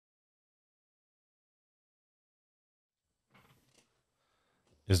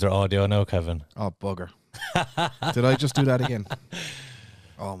Is there audio now, Kevin? Oh, bugger. Did I just do that again?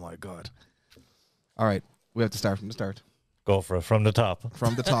 Oh, my God. All right. We have to start from the start. Go for it. From the top.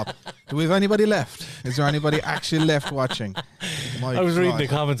 From the top. Do we have anybody left? Is there anybody actually left watching? I was reading the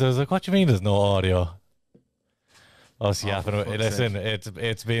comments. I was like, what do you mean there's no audio? Us yapping. Listen,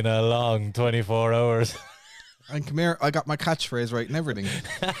 it's been a long 24 hours. And come here, I got my catchphrase right and everything.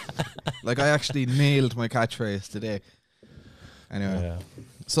 Like, I actually nailed my catchphrase today. Anyway. Yeah.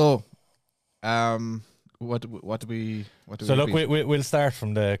 So, what do we So look, we'll start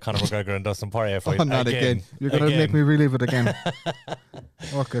from the Conor McGregor and Dustin Poirier fight. Oh, not again. You're going to make me relive it again.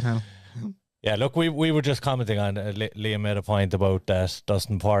 Oh, good hell. Yeah, look, we were just commenting on Liam made a point about that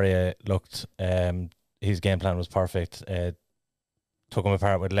Dustin Poirier looked his game plan was perfect. Took him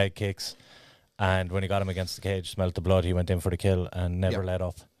apart with leg kicks, and when he got him against the cage, smelt the blood, he went in for the kill and never let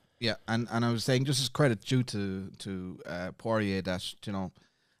up. Yeah, and I was saying, just as credit due to Poirier, that, you know,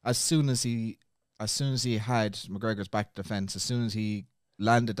 as soon as he had McGregor's back defense, as soon as he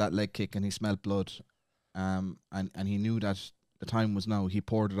landed that leg kick and he smelt blood, and he knew that the time was now, he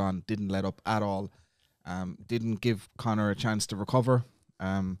poured it on, didn't let up at all, didn't give Conor a chance to recover,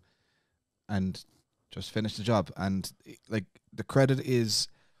 and just finished the job. And like, the credit is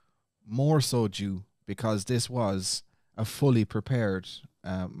more so due because this was a fully prepared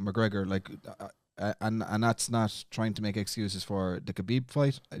McGregor, like, and that's not trying to make excuses for the Khabib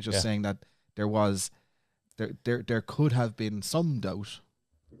fight. Just saying that there could have been some doubt,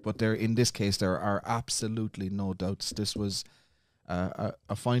 but in this case there are absolutely no doubts. This was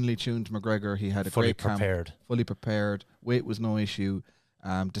a finely tuned McGregor. He had a fully great camp, prepared. Fully prepared. Weight was no issue.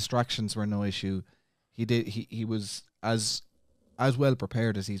 Distractions were no issue. He was as well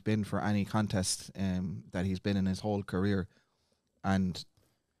prepared as he's been for any contest that he's been in his whole career, and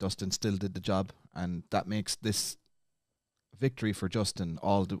Dustin still did the job, and that makes this victory for Dustin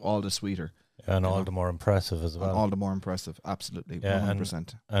all the sweeter. And all the more impressive as well. And all the more impressive, absolutely,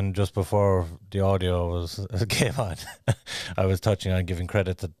 100%. And just before the audio came on, I was touching on giving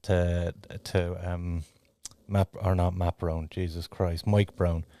credit to Matt Brown, Jesus Christ, Mike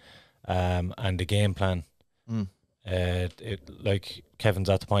Brown, and the game plan. Like Kevin's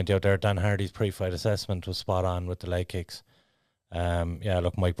at the point out there, Dan Hardy's pre-fight assessment was spot on with the leg kicks.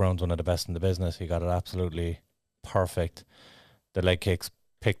 Look, Mike Brown's one of the best in the business. He got it absolutely perfect. The leg kicks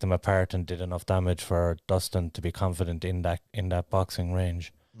picked him apart and did enough damage for Dustin to be confident in that boxing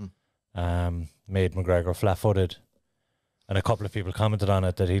range. Made McGregor flat-footed, and a couple of people commented on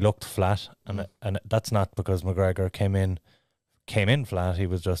it that he looked flat, and that's not because McGregor came in flat. He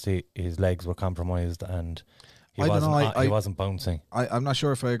was just his legs were compromised and he wasn't bouncing. I'm not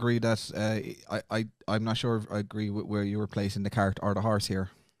sure if I agree that I'm not sure if I agree with where you were placing the cart or the horse here.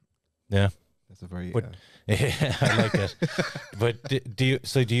 Yeah. That's a very yeah, I like it. But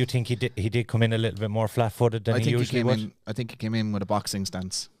do you think he did come in a little bit more flat-footed than he usually would? I think he came in with a boxing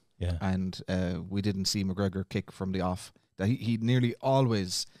stance. Yeah. And we didn't see McGregor kick from the off. That he nearly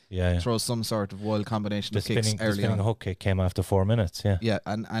always throws some sort of wild combination of kicks early on. The spinning hook kick came after 4 minutes. Yeah. Yeah,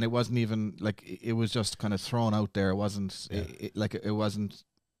 and it wasn't even like, it was just kind of thrown out there. It wasn't it wasn't.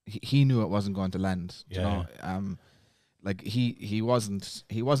 He knew it wasn't going to land. You know, like he wasn't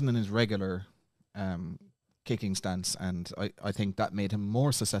in his regular kicking stance, and I think that made him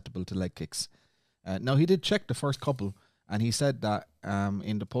more susceptible to leg kicks. Now, he did check the first couple, and he said that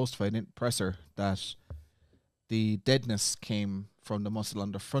in the post-fight presser that the deadness came from the muscle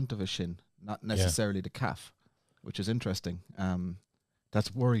on the front of his shin, not necessarily the calf, which is interesting.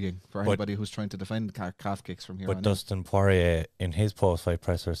 That's worrying for anybody who's trying to defend calf kicks from here on. But Dustin Poirier, in his post-fight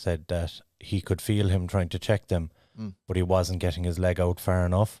presser, said that he could feel him trying to check them, but he wasn't getting his leg out far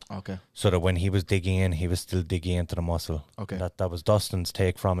enough. Okay. So that when he was digging in, he was still digging into the muscle. Okay. That was Dustin's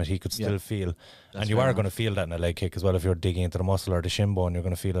take from it. He could still feel. That's and you are going to feel that in a leg kick as well. If you're digging into the muscle or the shin bone, you're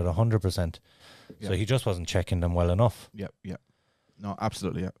going to feel it 100%. So he just wasn't checking them well enough. Yeah. No,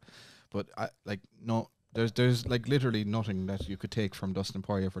 absolutely, But there's like literally nothing that you could take from Dustin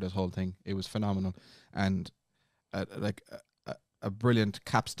Poirier for this whole thing. It was phenomenal, and a brilliant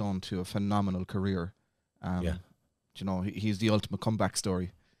capstone to a phenomenal career. You know, he's the ultimate comeback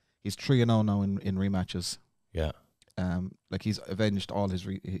story. He's 3-0 now in rematches. Yeah. Like, he's avenged all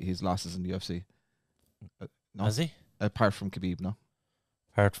his losses in the UFC. No, has he? Apart from Khabib, no.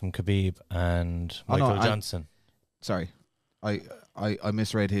 Apart from Khabib and Michael Johnson. Sorry. I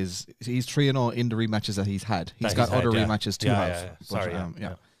misread his. He's 3-0 in the rematches that he's had. He's got other rematches to have. Sorry,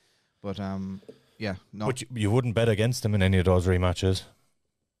 But no. But you wouldn't bet against him in any of those rematches.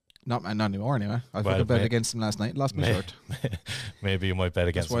 Not anymore, anyway. I fucking bet against him last night. Lost my shirt. Maybe you might bet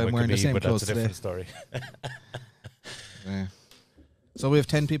against him with Khabib, but that's a different story. So we have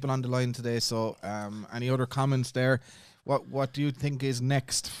 10 people on the line today. So any other comments there? What do you think is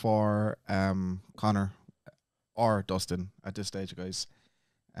next for Conor or Dustin at this stage, guys?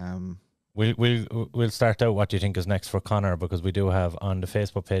 We'll start out. What do you think is next for Conor? Because we do have on the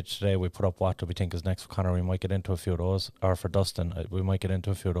Facebook page today, we put up what do we think is next for Conor. We might get into a few of those, or for Dustin, we might get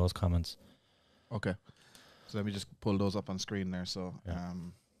into a few of those comments. Okay. So let me just pull those up on screen there. So, yeah.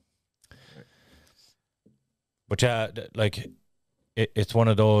 But yeah, like it's one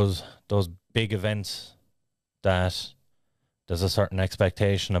of those big events that there's a certain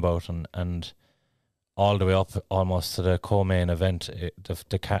expectation about, and all the way up almost to the co-main event,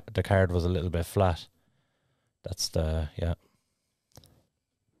 the card was a little bit flat. That's yeah.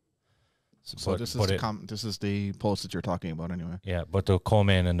 So this is the post that you're talking about anyway. Yeah, but the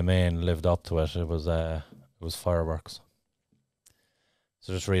co-main and the main lived up to it. It was fireworks.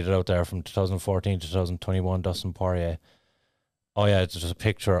 So just read it out there from 2014 to 2021, Dustin Poirier. Oh yeah, it's just a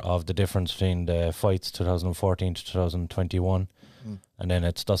picture of the difference between the fights 2014 to 2021. And then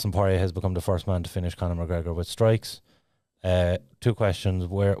it's Dustin Poirier has become the first man to finish Conor McGregor with strikes. 2 questions.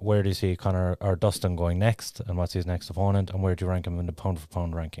 Where do you see Conor or Dustin going next, and what's his next opponent, and where do you rank him in the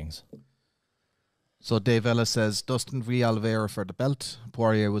pound-for-pound rankings? So Dave Ellis says Dustin v. Oliveira for the belt.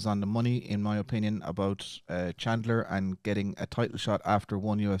 Poirier was on the money, in my opinion, about Chandler and getting a title shot after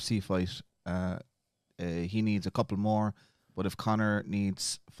one UFC fight. He needs a couple more, but if Conor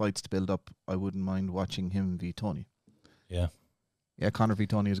needs fights to build up, I wouldn't mind watching him v. Tony. Yeah. Yeah, Conor v.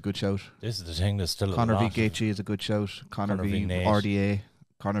 Tony is a good shout. This is the thing that's still Conor v. Gaethje is a good shout. Conor v. RDA.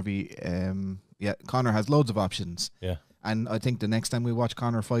 Conor v. Conor has loads of options. Yeah. And I think the next time we watch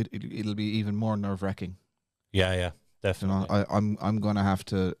Conor fight, it'll be even more nerve-wracking. Yeah, definitely. You know, I'm gonna have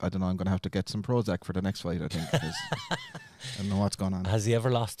to. I don't know. I'm gonna have to get some Prozac for the next fight. I think because I don't know what's going on. Has he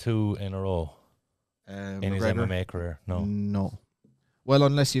ever lost 2 in a row in his MMA career? No. Well,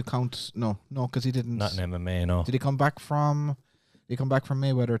 unless you count no, because he didn't. Not in MMA, no. Did he come back from? Did he come back from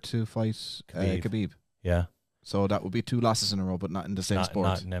Mayweather to fight Khabib? Yeah. So that would be 2 losses in a row, but not in the same sport.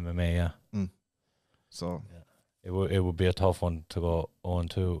 Not in MMA, yeah. So yeah. It would be a tough one to go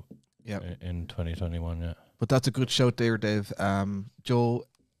 0-2 yeah. in 2021, yeah. But that's a good shout there, Dave. Joe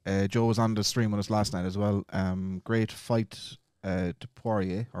was on the stream with us last night as well. Great fight to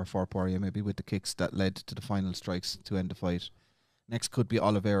Poirier, or for Poirier maybe, with the kicks that led to the final strikes to end the fight. Next could be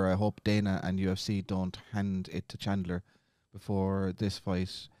Oliveira. I hope Dana and UFC don't hand it to Chandler before this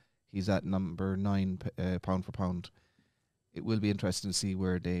fight. He's at number 9 pound for pound. It will be interesting to see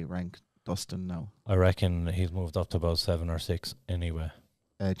where they rank Dustin now. I reckon he's moved up to about 7 or 6 anyway.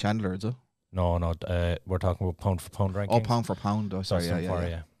 Chandler, is it? No, we're talking about pound for pound rankings. Oh, pound for pound. Oh, sorry,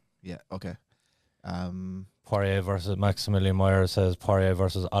 yeah, okay. Poirier versus Maximilian Meyer says Poirier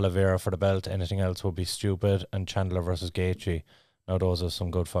versus Oliveira for the belt. Anything else would be stupid. And Chandler versus Gaethje. Now those are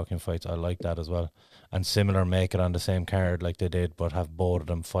some good fucking fights. I like that as well. And similar, make it on the same card like they did, but have both of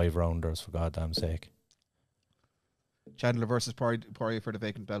them 5 rounders for goddamn sake. Chandler versus Poirier for the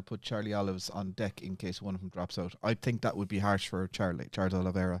vacant belt. Put Charlie Olives on deck in case one of them drops out. I think that would be harsh for Charles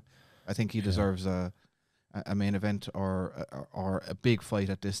Oliveira. I think he deserves a main event or a big fight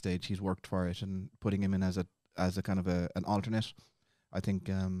at this stage. He's worked for it, and putting him in as a kind of an alternate, I think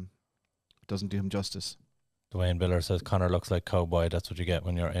doesn't do him justice. Dwayne Biller says Conor looks like Cowboy. That's what you get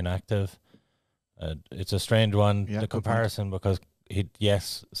when you're inactive. It's a strange one, the comparison, because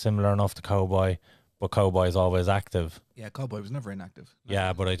similar enough to Cowboy, but Cowboy is always active. Yeah, Cowboy was never inactive. No.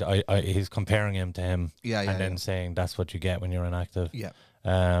 Yeah, but I he's comparing him to him. And then saying that's what you get when you're inactive. Yeah.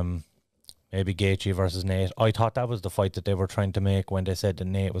 Maybe Gaethje versus Nate. I thought that was the fight that they were trying to make when they said that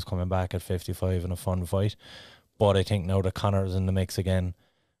Nate was coming back at 55 in a fun fight. But I think now that Conor's in the mix again,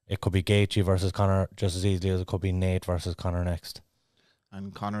 it could be Gaethje versus Conor just as easily as it could be Nate versus Conor next.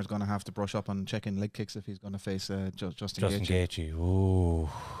 And Conor's going to have to brush up on checking leg kicks if he's going to face Justin Gaethje. Ooh,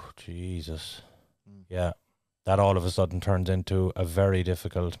 Jesus. Yeah, that all of a sudden turns into a very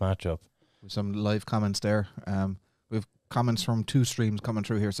difficult matchup. With some live comments there. We've comments from 2 streams coming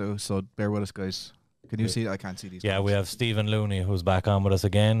through here, so bear with us, guys. Can you see? I can't see these. Yeah, comments. We have Stephen Looney who's back on with us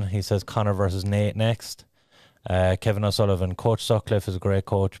again. He says Conor versus Nate next. Kevin O'Sullivan, Coach Sutcliffe is a great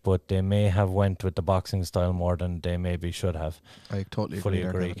coach, but they may have went with the boxing style more than they maybe should have. I totally fully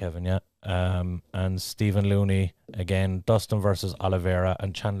agree, Kevin. Yeah. And Stephen Looney again, Dustin versus Oliveira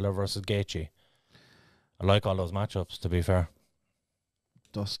and Chandler versus Gaethje. I like all those matchups, to be fair.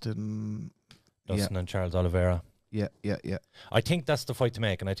 Dustin and Charles Oliveira. Yeah. I think that's the fight to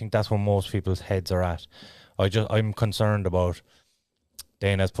make, and I think that's where most people's heads are at. I'm concerned about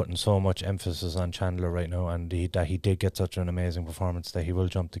Dana's putting so much emphasis on Chandler right now, and that he did get such an amazing performance that he will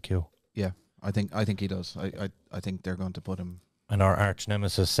jump the queue. Yeah, I think he does. I think they're going to put him. And our arch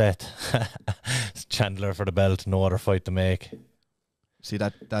nemesis Seth, Chandler for the belt, no other fight to make. See,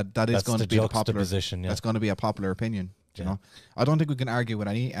 that is going to be the popular position. Yeah. That's going to be a popular opinion. You know, I don't think we can argue with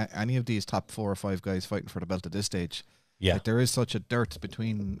any of these top 4 or 5 guys fighting for the belt at this stage. Yeah, like, there is such a dearth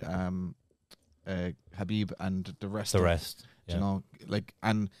between Habib and the rest. Yeah. You know, like,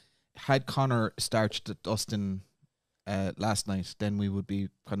 and had Conor starched Dustin last night, then we would be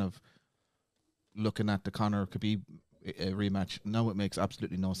kind of looking at the Conor Khabib rematch. Now it makes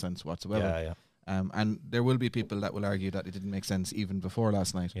absolutely no sense whatsoever. Yeah. And there will be people that will argue that it didn't make sense even before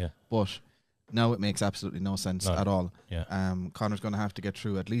last night. Yeah. But now it makes absolutely no sense at all. Yeah. Conor's going to have to get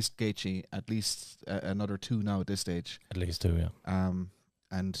through at least Gaethje, at least another 2 now at this stage. At least 2, yeah.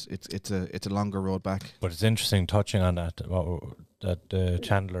 And it's a longer road back. But it's interesting touching on that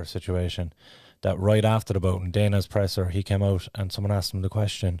Chandler situation. That right after the bout in Dana's presser, he came out and someone asked him the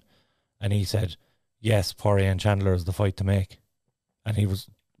question, and he said, "Yes, Poirier and Chandler is the fight to make," and he was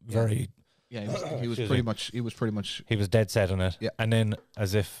very. Yeah, he was pretty much. He was dead set on it. Yeah. And then,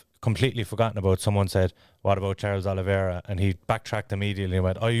 as if completely forgotten about, someone said, "What about Charles Oliveira?" And he backtracked immediately and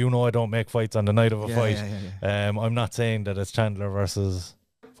went, "Oh, you know, I don't make fights on the night of a fight. Yeah. I'm not saying that it's Chandler versus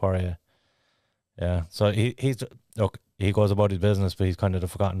Poirier." Yeah. So he's look. He goes about his business, but he's kind of the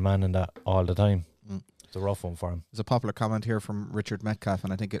forgotten man in that all the time. It's a rough one for him. There's a popular comment here from Richard Metcalf,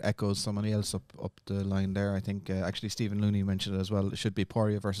 and I think it echoes somebody else up the line there. I think actually Stephen Looney mentioned it as well. It should be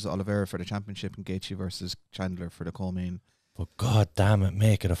Poirier versus Oliveira for the championship and Gaethje versus Chandler for the co-main. But god damn it,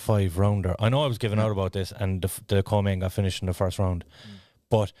 make it a 5-rounder. I know I was giving out about this, and the co-main got finished in the first round.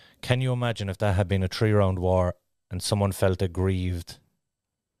 But can you imagine if that had been a 3-round war and someone felt aggrieved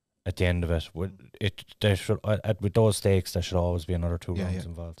at the end of it? With those stakes, there should always be another 2 rounds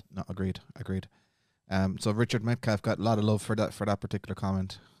involved. No, agreed. So Richard Metcalf got a lot of love for that particular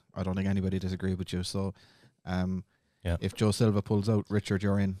comment. I don't think anybody disagreed with you. So, if Joe Silva pulls out, Richard,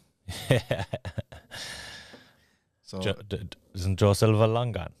 you're in. So isn't Joe Silva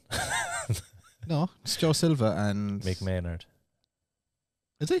long gone? No, it's Joe Silva and Mick Maynard.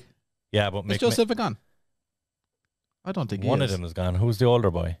 Is he? Yeah, but is Joe Silva gone? I don't think one of them is gone. Who's the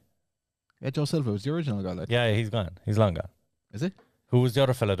older boy? Yeah, Joe Silva was the original guy. Yeah, he's gone. He's long gone. Is he? Who was the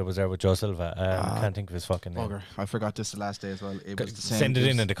other fella that was there with Joe Silva? I can't think of his fucking name. Bugger. I forgot this the last day as well. It was the same. Send it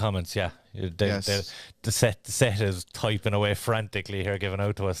in the comments, yeah. Yes. The set is typing away frantically here, giving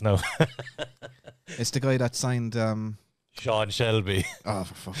out to us now. It's the guy that signed Sean Shelby. Oh,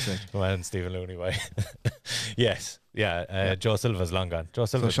 for fuck's sake. And Stephen Looney, why? Yes. Yeah, Joe Silva's long gone. Joe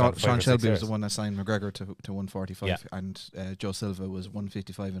Silva. So Sean Shelby was the one that signed McGregor to 145, and Joe Silva was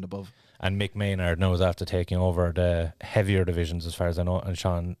 155 and above. And Mick Maynard now is after taking over the heavier divisions, as far as I know, and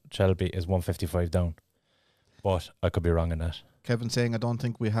Sean Shelby is 155 down. But I could be wrong in that. Kevin saying, I don't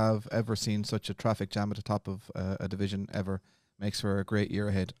think we have ever seen such a traffic jam at the top of a division ever. Makes for a great year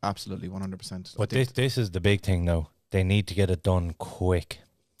ahead. Absolutely, 100%. But this is the big thing now. They need to get it done quick.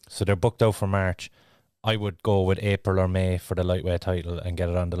 So they're booked out for March. I would go with April or May for the lightweight title and get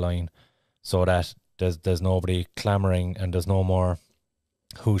it on the line, so that there's nobody clamouring and there's no more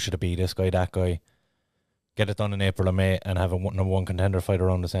who should it be, this guy, that guy. Get it done in April or May and have a number 1 contender fight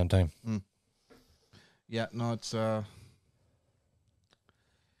around the same time. Yeah, no, it's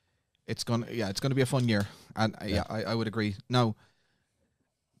gonna be a fun year, and I would agree. Now,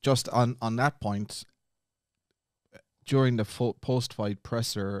 just on that point, during the post-fight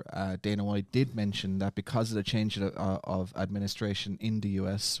presser, Dana White did mention that because of the change of administration in the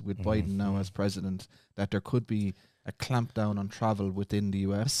US with Biden now as president, that there could be a clampdown on travel within the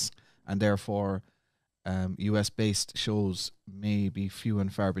US, and therefore US-based shows may be few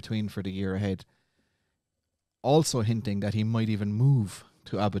and far between for the year ahead. Also hinting that he might even move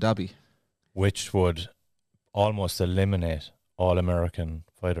to Abu Dhabi, which would almost eliminate all American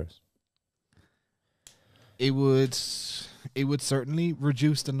fighters. It would certainly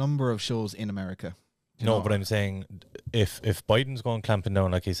reduce the number of shows in America. But I'm saying if Biden's going clamping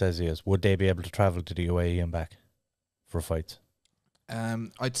down like he says he is, would they be able to travel to the UAE and back for fights?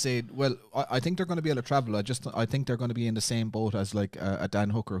 I'd say, well, I think they're going to be able to travel. I think they're going to be in the same boat as like a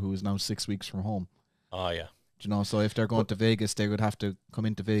Dan Hooker, who is now 6 weeks from home. Oh, yeah. So if they're going to Vegas, they would have to come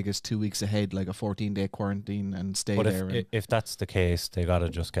into Vegas 2 weeks ahead, like a 14-day quarantine, and stay there. But if that's the case, they got to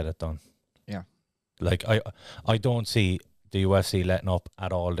just get it done. Yeah. Like, I don't see the UFC letting up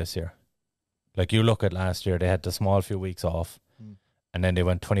at all this year. Like, you look at last year, they had the small few weeks off, and then they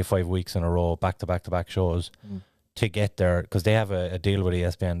went 25 weeks in a row, back-to-back to shows, to get there, because they have a deal with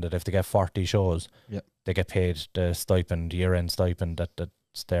ESPN that if they get 40 shows, they get paid the stipend, year-end stipend,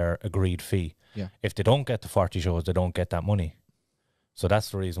 that's their agreed fee. Yeah. If they don't get the 40 shows, they don't get that money. So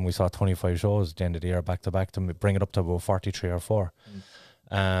that's the reason we saw 25 shows at the end of the year back to back to bring it up to about 43 or 4.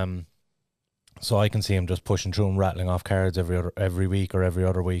 So I can see him just pushing through and rattling off cards every week or every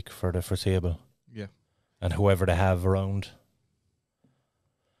other week for the foreseeable. Yeah. And whoever they have around.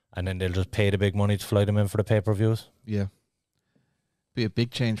 And then they'll just pay the big money to fly them in for the pay-per-views. Yeah. Be a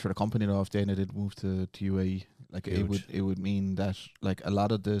big change for the company though if they did move to UAE. Like it would mean that like a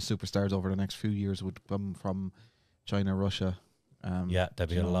lot of the superstars over the next few years would come from China, Russia. There'd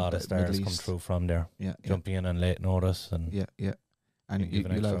be a lot of stars come through from there. Yeah, jumping in on late notice and and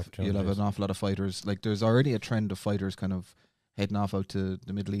you'll have an awful lot of fighters. Like there's already a trend of fighters kind of heading off out to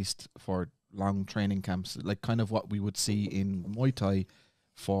the Middle East for long training camps, like kind of what we would see in Muay Thai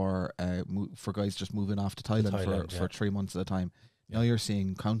for guys just moving off to Thailand for 3 months at a time. Now you're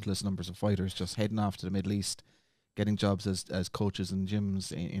seeing countless numbers of fighters just heading off to the Middle East, getting jobs as coaches in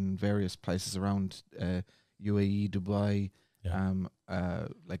gyms in various places around UAE, Dubai,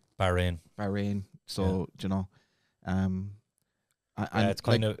 like Bahrain. So it's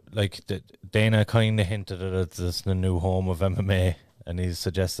kind of like Dana kind of hinted that it's the new home of MMA, and he's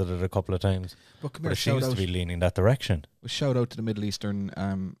suggested it a couple of times. But it seems to be leaning that direction. Shout out to the Middle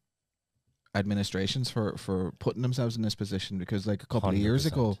Eastern administrations for putting themselves in this position, because like a couple of years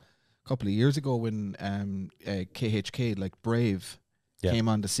ago when KHK like Brave came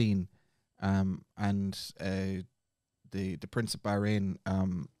on the scene, and the Prince of Bahrain,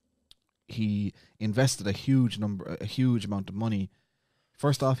 he invested a huge amount of money.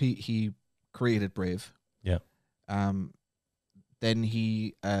 First off, he created Brave. Yeah. Then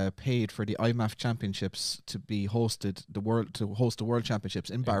he paid for the IMAF championships to host the World Championships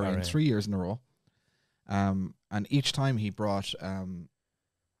in Bahrain 3 years in a row. And each time he brought sorry.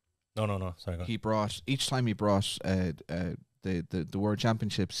 Each time he brought the World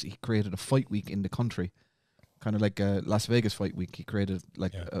Championships, he created a fight week in the country. Kind of like a Las Vegas fight week. He created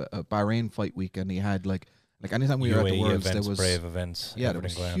like a Bahrain fight week, and he had like anytime we were at the Worlds, there was Brave events. Yeah, there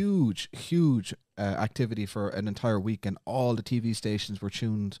was huge activity for an entire week, and all the TV stations were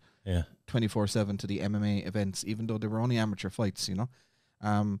tuned 24/7 to the MMA events, even though they were only amateur fights, you know.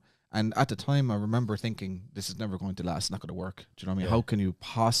 And at the time, I remember thinking, this is never going to last. It's not going to work. Do you know what I mean? How can you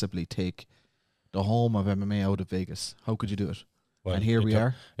possibly take the home of MMA out of Vegas? How could you do it? Well, and here we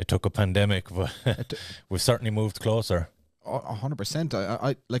are. It took a pandemic, but we've certainly moved closer. 100%.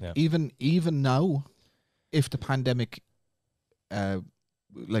 I like even now, if the pandemic, when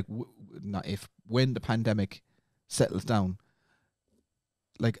the pandemic settles down,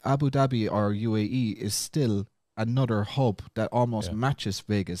 like Abu Dhabi or UAE is still another hub that almost matches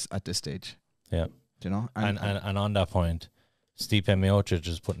Vegas at this stage. Yeah, do you know? And on that point, Stipe Miocic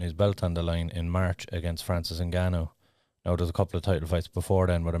is putting his belt on the line in March against Francis Ngannou. Now, there's a couple of title fights before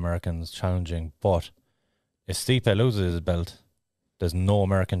then with Americans challenging, but if Stipe loses his belt, there's no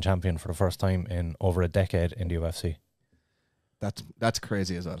American champion for the first time in over a decade in the UFC. That's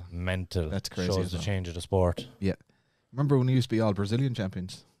crazy as well. Mental. That's crazy. Shows the change of the sport. Yeah. Remember when we used to be all Brazilian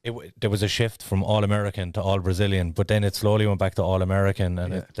champions? There was a shift from all American to all Brazilian, but then it slowly went back to all American,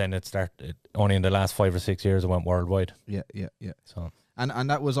 and then it started only in the last 5 or 6 years it went worldwide. Yeah. So and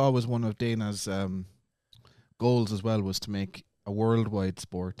that was always one of Dana's goals as well, was to make a worldwide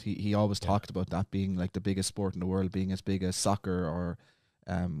sport. He always talked about that being like the biggest sport in the world, being as big as soccer or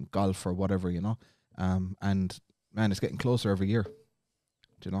golf or whatever, you know. And man, it's getting closer every year.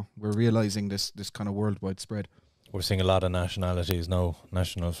 Do you know, we're realizing this kind of worldwide spread. We're seeing a lot of nationalities now,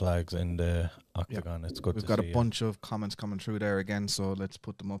 national flags in the octagon. It's good. We've got a bunch of comments coming through there again, so let's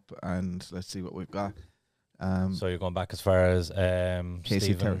put them up and let's see what we've got. So you're going back as far as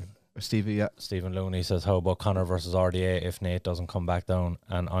Stephen Looney says, how about Conor versus RDA if Nate doesn't come back down?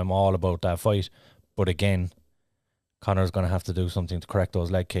 And I'm all about that fight, but again, Conor's going to have to do something to correct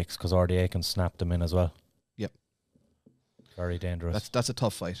those leg kicks, because RDA can snap them in as well. Yep, very dangerous. That's a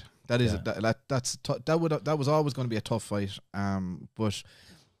tough fight. That is that was always going to be a tough fight. But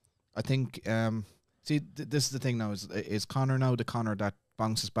I think this is the thing now, is Conor now the Conor that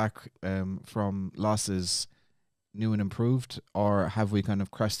bounces back from losses new and improved, or have we kind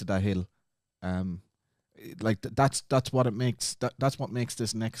of crested that hill? That's what makes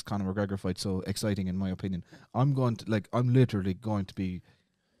this next Conor McGregor fight so exciting, in my opinion. I'm literally going to be.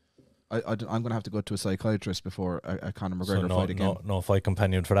 I'm going to have to go to a psychiatrist before a Conor McGregor fight again. No fight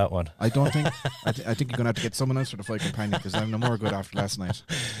companion for that one. I don't think. I think you're going to have to get someone else for the fight companion, because I'm no more good after last night.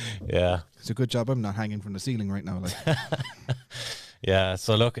 Yeah, it's a good job I'm not hanging from the ceiling right now. Like. Yeah.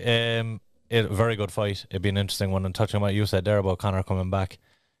 So look, a very good fight. It'd be an interesting one. And touching on what you said there about Conor coming back,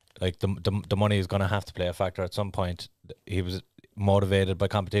 like the money is going to have to play a factor at some point. He was motivated by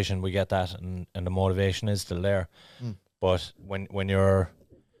competition. We get that, and the motivation is still there. But when you're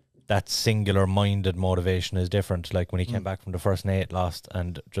that singular minded motivation is different. Like when he came back from the first Nate lost,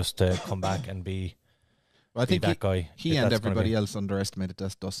 and just to come back and be Well, I think that guy. he and everybody else underestimated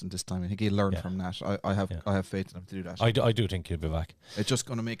Dustin this time. I think he'll learn from that. I have faith in him to do that. I do think he'll be back. It's just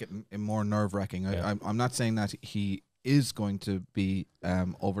going to make it more nerve wracking. I'm not saying that he is going to be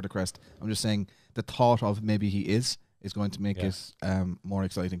over the crest. I'm just saying the thought of maybe he is going to make it more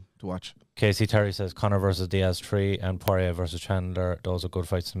exciting to watch. Casey Terry says Conor versus Diaz 3 and Poirier versus Chandler. Those are good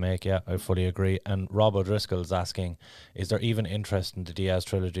fights to make. Yeah, I fully agree. And Rob O'Driscoll's asking, is there even interest in the Diaz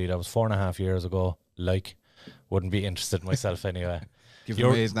trilogy? That was 4.5 years ago. Wouldn't be interested myself anyway. Give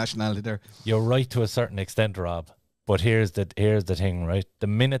away his nationality there. You're right to a certain extent, Rob. But here's the thing, right? The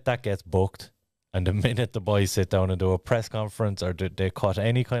minute that gets booked, and the minute the boys sit down and do a press conference, or they cut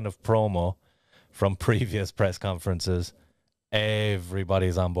any kind of promo from previous press conferences,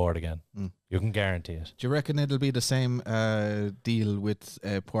 everybody's on board again. You can guarantee it. Do you reckon it'll be the same deal with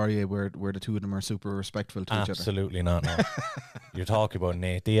Poirier, where the two of them are super respectful to each other? Absolutely not. No. You're talking about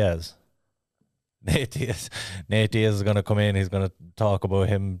Nate Diaz. Nate Diaz is going to come in. He's going to talk about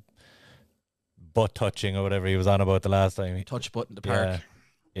him butt touching or whatever he was on about the last time. Touch butt in the park.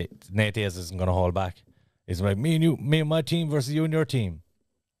 Nate Diaz isn't going to hold back. He's like, me and my team versus you and your team.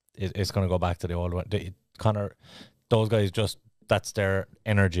 It's going to go back to the old one. Conor, those guys, that's their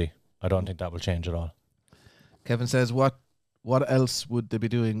energy. I don't think that will change at all. Kevin says, what else would they be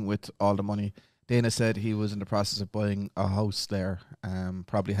doing with all the money? Dana said he was in the process of buying a house there.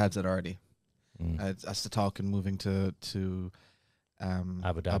 Probably has it already. That's the talk and moving to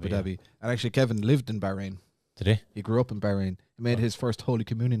Abu Dhabi. And actually, Kevin lived in Bahrain. Did he? He grew up in Bahrain. He made his first Holy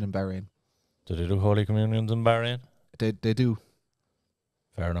Communion in Bahrain. Do they do Holy Communions in Bahrain? They do.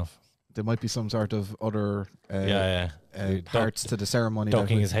 Fair enough. There might be some sort of other parts to the ceremony.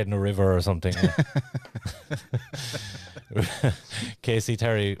 Dunking his head in a river or something. Casey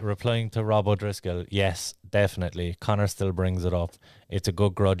Terry replying to Rob O'Driscoll, yes, definitely. Conor still brings it up. It's a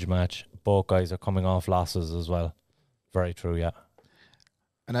good grudge match. Both guys are coming off losses as well. Very true, yeah.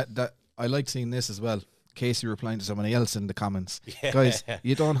 And I like seeing this as well. Casey replying to somebody else in the comments. Yeah. Guys,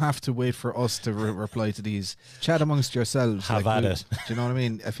 you don't have to wait for us to reply to these. Chat amongst yourselves. Have at it. Do you know what I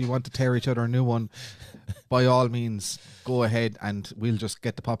mean? If you want to tear each other a new one, by all means, go ahead and we'll just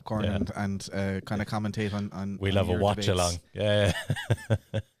get the popcorn and kind of commentate on we'll have a watch debates. Along. Yeah.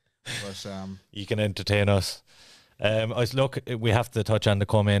 But, you can entertain us. Look, we have to touch on the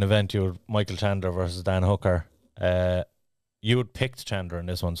co-main event. You Michael Chandler versus Dan Hooker. You had picked Chandler in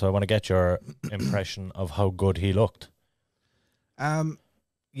this one, so I want to get your impression of how good he looked.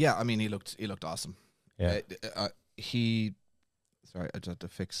 Yeah, I mean he looked awesome. Yeah. Sorry, I just have to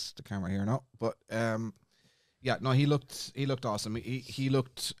fix the camera here now. But he looked awesome. He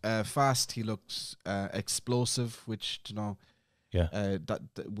looked fast. He looked explosive, which that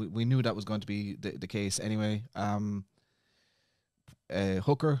we knew that was going to be the case anyway.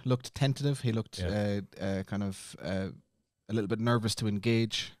 Hooker looked tentative. He looked kind of a little bit nervous to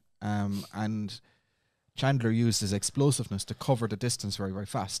engage, and Chandler used his explosiveness to cover the distance very, very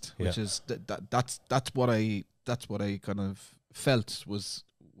fast, which is that's what I kind of felt was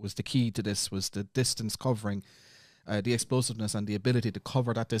the key to this, was the distance covering, the explosiveness and the ability to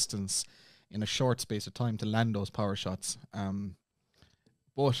cover that distance in a short space of time to land those power shots.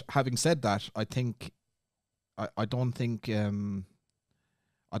 But having said that, I don't think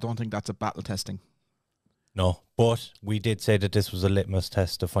that's a battle testing. No, but we did say that this was a litmus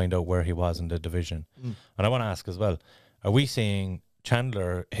test to find out where he was in the division. And I want to ask as well, are we seeing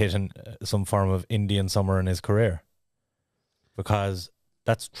Chandler hitting some form of Indian summer in his career? Because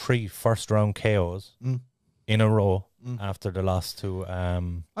that's 3 first-round KOs in a row after the loss to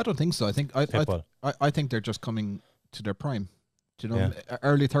I don't think so. I think they're just coming to their prime. Do you know,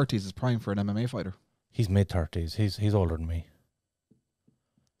 early 30s is prime for an MMA fighter. He's mid-30s. He's older than me.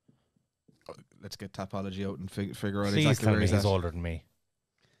 Let's get Tapology out and figure out Please exactly tell where me he's older than me.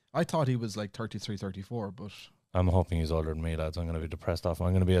 I thought he was like 33, 34, but I'm hoping he's older than me, lads. I'm going to be depressed off. I'm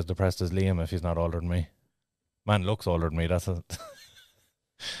going to be as depressed as Liam if he's not older than me. Man looks older than me.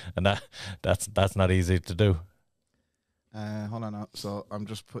 And that's not easy to do. Hold on now. So I'm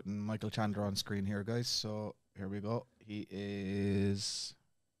just putting Michael Chandler on screen here, guys. So here we go. He is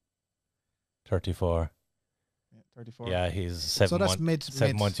 34. 34. Yeah, he's 7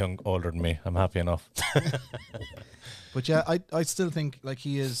 months older than me. I'm happy enough. But yeah, I still think like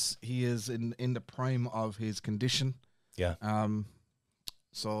he is in the prime of his condition. Yeah.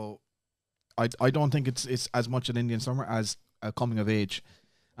 So I don't think it's as much an Indian summer as a coming of age,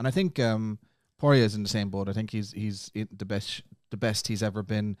 and I think Poirier is in the same boat. I think he's the best he's ever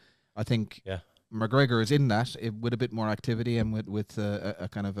been. I think McGregor is in that with a bit more activity and with a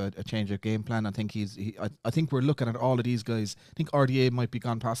kind of a change of game plan. I think I think we're looking at all of these guys. I think RDA might be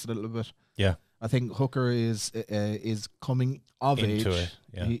gone past it a little bit. Yeah. I think Hooker is coming of Into age. it,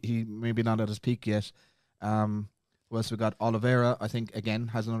 yeah. He maybe not at his peak yet. Who else we got? Oliveira, I think, again,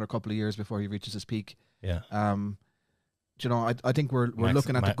 has another couple of years before he reaches his peak. Yeah. You know, I think we're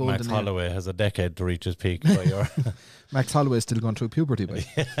looking at the golden Max Holloway has a decade to reach his peak. By your Max Holloway is still going through puberty,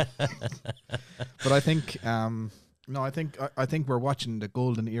 but I think no, I think we're watching the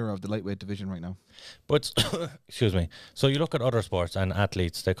golden era of the lightweight division right now. But excuse me. So you look at other sports and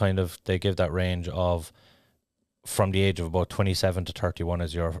athletes, they give that range of from the age of about 27 to 31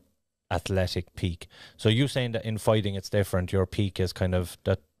 as your athletic peak. So you saying that in fighting it's different, your peak is kind of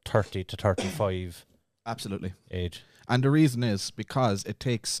the 30 to 35 absolutely age. And the reason is because it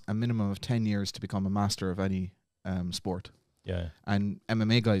takes a minimum of 10 years to become a master of any sport. Yeah. And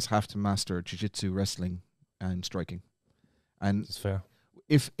MMA guys have to master jiu-jitsu, wrestling and striking. And that's fair.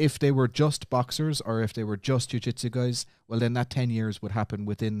 If they were just boxers or if they were just jiu-jitsu guys, well then that 10 years would happen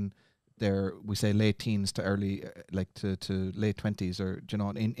within their, we say, late teens to early, like to late 20s, or, you know,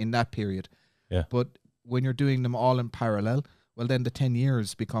 in that period. Yeah. But when you're doing them all in parallel, well then the 10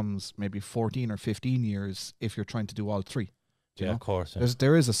 years becomes maybe 14 or 15 years if you're trying to do all three. Yeah, know? of course. Yeah.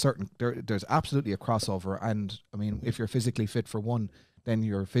 There's absolutely a crossover, and I mean, if you're physically fit for one, then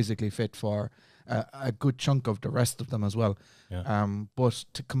you're physically fit for a good chunk of the rest of them as well. Yeah. But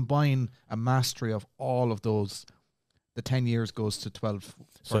to combine a mastery of all of those, the 10 years goes to 12. 14,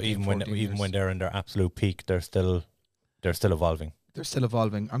 so even when they're in their absolute peak, they're still evolving. They're still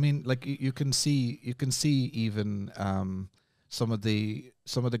evolving. I mean, like you can see even some of the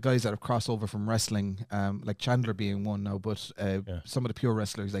guys that have crossed over from wrestling, like Chandler being one now, but some of the pure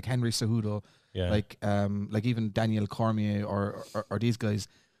wrestlers like Henry Cejudo, like even Daniel Cormier or these guys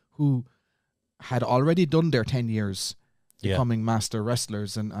who had already done their 10 years becoming master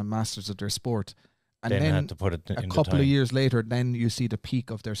wrestlers and masters of their sport. And then had to put it a couple of years later, then you see the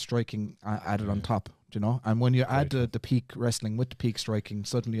peak of their striking added on top, you know? And when you add the peak wrestling with the peak striking,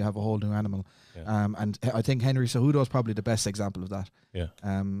 suddenly you have a whole new animal. Yeah. And I think Henry Cejudo is probably the best example of that. Yeah.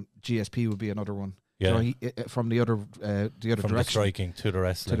 GSP would be another one. Yeah. So from the other from direction. The striking to the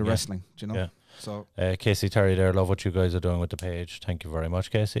wrestling. To the wrestling, you know? Yeah. So Casey Terry there, love what you guys are doing with the page. Thank you very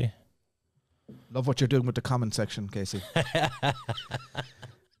much, Casey. Love what you're doing with the comment section, Casey.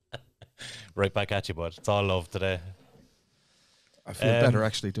 Right back at you, bud. It's all love today. I feel better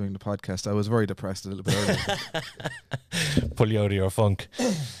actually doing the podcast. I was very depressed a little bit earlier. Pull you out of your funk.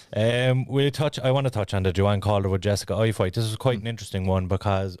 I want to touch on the Joanne Calderwood Jessica Eye fight. This is quite an interesting one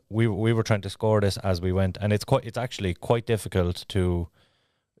because we were trying to score this as we went, and it's actually quite difficult to,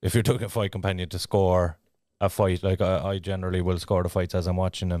 if you're doing a fight companion, to score a fight. Like I generally will score the fights as I'm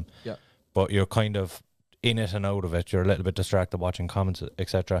watching them. Yeah. But you're kind of in it and out of it. You're a little bit distracted watching comments,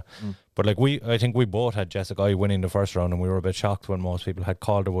 etc. But like I think we both had Jessica Eye winning the first round, and we were a bit shocked when most people had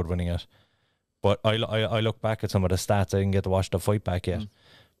Calderwood winning it. But I look back at some of the stats. I didn't get to watch the fight back yet,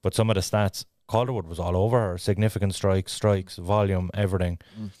 but some of the stats, Calderwood was all over her. Significant strikes, volume, everything.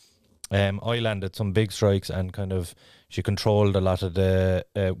 I landed some big strikes, and kind of she controlled a lot of the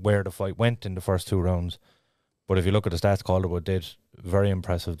where the fight went in the first two rounds. But if you look at the stats, Calderwood did very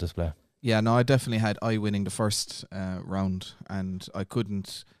impressive display. Yeah, no, I definitely had Eye winning the first round, and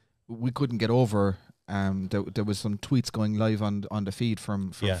we couldn't get over. There was some tweets going live on the feed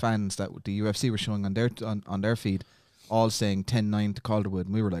from fans that the UFC were showing on their feed, all saying 10-9 to Calderwood,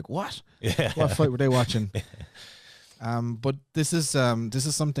 and we were like, what? Yeah. What fight were they watching? But this is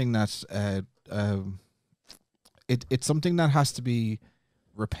something that it's something that has to be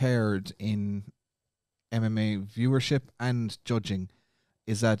repaired in MMA viewership and judging,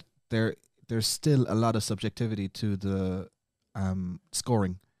 is that there's still a lot of subjectivity to the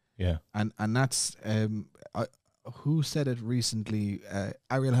scoring. Yeah. And that's who said it recently?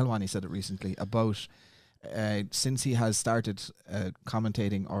 Ariel Helwani said it recently about since he has started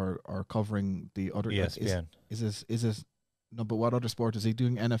commentating or covering the other ESPN. Is it no, but what other sport is he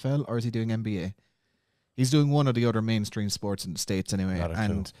doing? NFL or is he doing NBA? He's doing one of the other mainstream sports in the States anyway.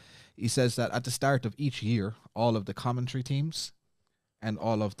 And he says that at the start of each year, all of the commentary teams and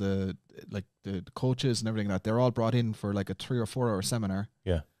all of the coaches and everything like that, they're all brought in for like a 3 or 4 hour seminar.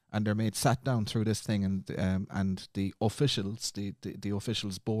 Yeah. And they're made sat down through this thing, and the officials, the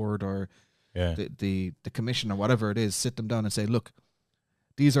officials board or the commission or whatever it is, sit them down and say, look,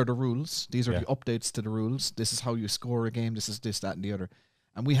 these are the rules. These are the updates to the rules. This is how you score a game. This is this, that, and the other.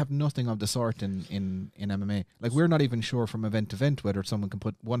 And we have nothing of the sort in MMA. Like, we're not even sure from event to event whether someone can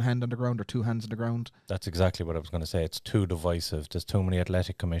put one hand on the ground or two hands on the ground. That's exactly what I was going to say. It's too divisive. There's too many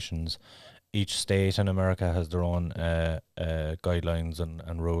athletic commissions. each state in America has their own guidelines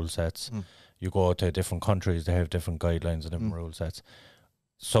and rule sets. You go to different countries, they have different guidelines and different rule sets.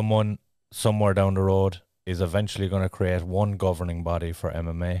 Someone somewhere down the road is eventually going to create one governing body for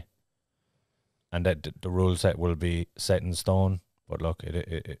MMA, and that the rule set will be set in stone. But look,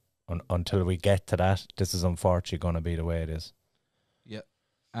 until we get to that, this is unfortunately going to be the way it is. Yeah,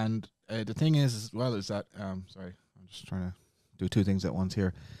 and the thing is as well is that sorry, I'm just trying to do two things at once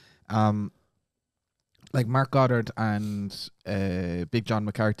here. Like Mark Goddard and Big John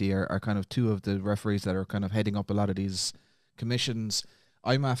McCarthy are kind of two of the referees that are kind of heading up a lot of these commissions.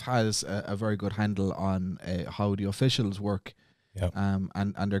 IMAF has a very good handle on how the officials work. Yep.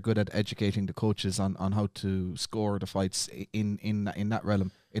 And they're good at educating the coaches on how to score the fights in that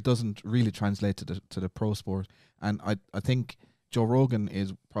realm. It doesn't really translate to the pro sport, and I think Joe Rogan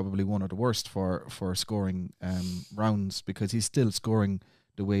is probably one of the worst for scoring rounds, because he's still scoring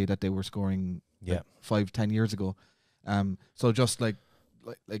the way that they were scoring 5-10 years ago. So just like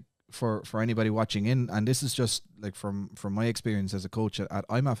for anybody watching in, and this is just like from my experience as a coach at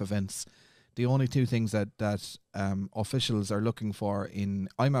IMAF events, the only two things that officials are looking for in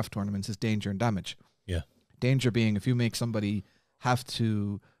IMAF tournaments is danger and damage. Yeah. Danger being if you make somebody have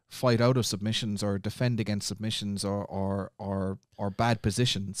to fight out of submissions or defend against submissions or bad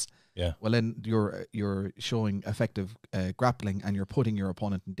positions. Yeah. Well, then you're showing effective grappling and you're putting your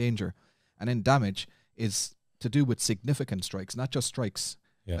opponent in danger. And then damage is to do with significant strikes, not just strikes.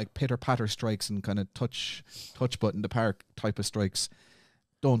 Yeah. Like pitter patter strikes and kind of touch button the park type of strikes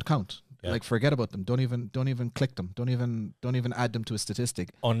don't count. Yeah. Like forget about them. Don't even click them. Don't even add them to a statistic.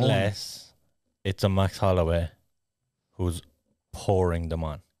 Unless it's a Max Holloway who's pouring them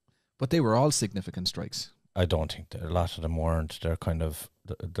on. But they were all significant strikes. I don't think a lot of them weren't.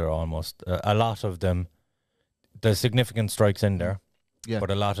 They're almost a lot of them. There's significant strikes in there. Yeah.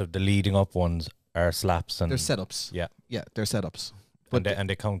 But a lot of the leading up ones are slaps and they're setups. Yeah. Yeah, they're setups. But and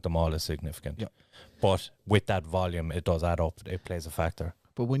they count them all as significant. Yeah. But with that volume, it does add up. It plays a factor.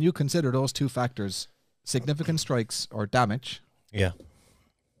 But when you consider those two factors, significant strikes or damage,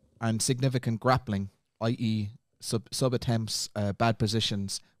 and significant grappling, i.e. sub attempts, bad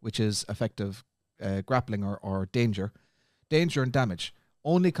positions, which is effective grappling or danger and damage,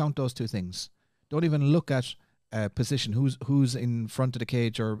 only count those two things. Don't even look at position, who's in front of the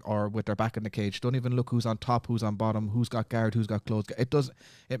cage or with their back in the cage. Don't even look who's on top, who's on bottom, who's got guard, who's got closed.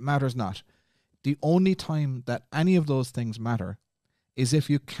 It matters not. The only time that any of those things matter is if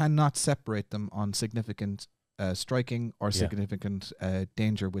you cannot separate them on significant striking or significant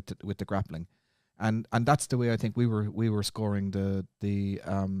danger with the grappling, and that's the way I think we were scoring the.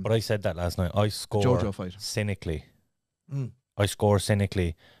 But I said that last night. I score JoJo fight cynically. I score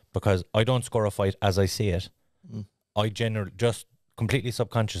cynically because I don't score a fight as I see it. I generally just completely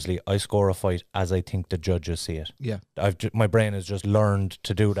subconsciously I score a fight as I think the judges see it. Yeah, my brain has just learned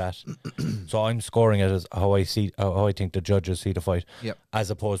to do that. So I'm scoring it as how I think the judges see the fight. Yep. As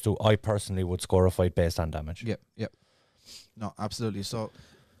opposed to I personally would score a fight based on damage. Yep. No, absolutely. So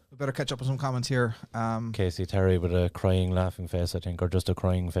we better catch up with some comments here. Casey Terry with a crying, laughing face, I think, or just a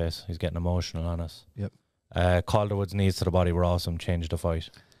crying face. He's getting emotional on us. Yep. Calderwood's knees to the body were awesome. Changed the fight.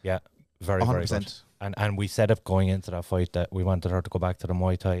 Yeah, very, 100%. Very good. And we said up going into that fight that we wanted her to go back to the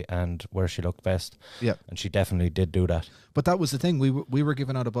Muay Thai and where she looked best. Yeah. And she definitely did do that. But that was the thing. We were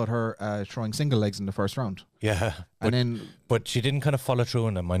giving out about her throwing single legs in the first round. Yeah. But she didn't kind of follow through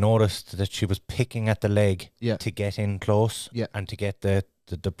in them. I noticed that she was picking at the leg to get in close and to get the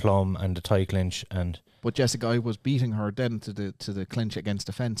plum and the tie clinch. But Jessica, I was beating her then to the clinch against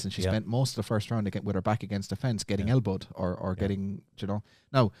the fence, and she spent most of the first round with her back against the fence, getting elbowed or getting,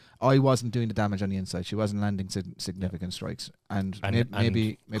 Now, I wasn't doing the damage on the inside. She wasn't landing significant strikes, and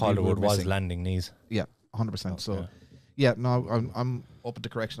maybe Calderwood was landing knees. Yeah, 100%. So, I'm open to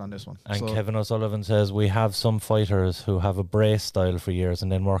correction on this one. And Kevin O'Sullivan says we have some fighters who have a brace style for years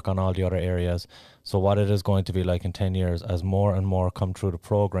and then work on all the other areas. So what it is going to be like in 10 years as more and more come through the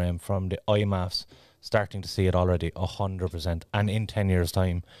program from the IMAFs. Starting to see it already, 100%. And in 10 years'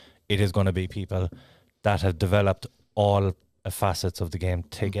 time, it is going to be people that have developed all facets of the game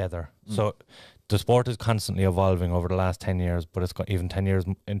together. So the sport is constantly evolving over the last 10 years, but it's even 10 years,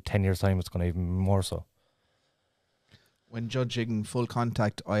 in 10 years' time, it's going to even more so. When judging full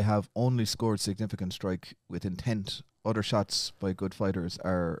contact, I have only scored significant strike with intent. Other shots by good fighters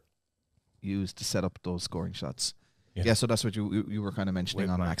are used to set up those scoring shots. Yeah, so that's what you were kind of mentioning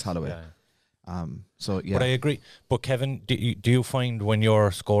with on Max Holloway. Yeah. But I agree. But Kevin, do you find when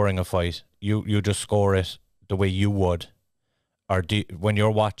you're scoring a fight, you just score it the way you would, or when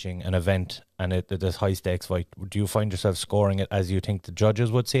you're watching an event and this high stakes fight, do you find yourself scoring it as you think the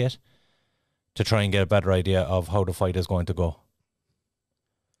judges would see it? to try and get a better idea of how the fight is going to go.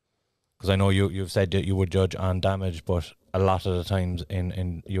 Because I know you've said that you would judge on damage, but a lot of the times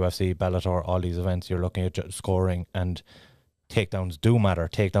in UFC, Bellator, all these events, you're looking at scoring, and takedowns do matter.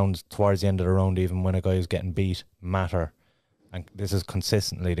 Takedowns towards the end of the round, even when a guy is getting beat, matter. And this is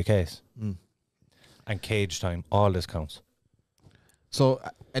consistently the case. And cage time, all this counts. So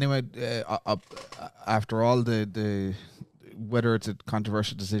anyway, after all the whether it's a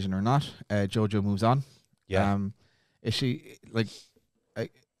controversial decision or not, JoJo moves on. Yeah. Is she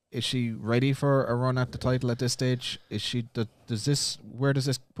is she ready for a run at the title at this stage? Is she? Where does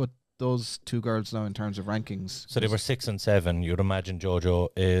this put those two girls now in terms of rankings? So they were 6 and 7. You'd imagine JoJo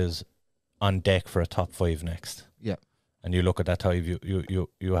is on deck for a top 5 next. Yeah. And you look at that type,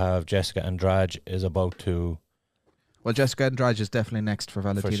 you have Jessica Andrade is about to. Well, Jessica Andrade is definitely next for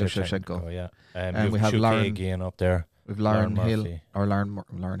Valentina Shevchenko. Oh yeah, and we have Lauren up there. We've Lauren Hill or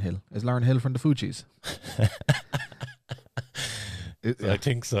Lauren Hill. Is Lauren Hill from the Fugees? I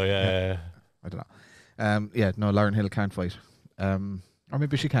think so. Yeah. I don't know. No, Lauren Hill can't fight. Or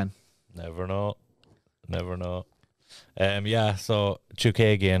maybe she can. Never know. Yeah. So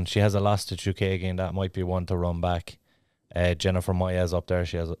Chukagian, she has a loss to Chukagian. That might be one to run back. Jennifer Maya's up there.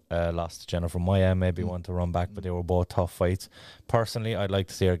 She has lost to Jennifer Maya, maybe one to run back, but they were both tough fights. Personally, I'd like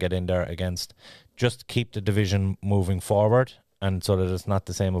to see her get in there against, just keep the division moving forward, and so that it's not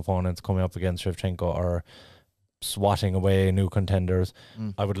the same opponents coming up against Shevchenko or swatting away new contenders.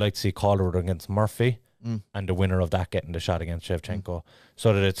 I would like to see Calderwood against Murphy, and the winner of that getting the shot against Shevchenko,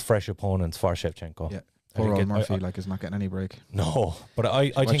 so that it's fresh opponents for Shevchenko. Yeah. Poor old Murphy is not getting any break. No, but I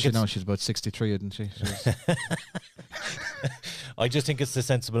think it's... she's about 63, isn't she? I just think it's the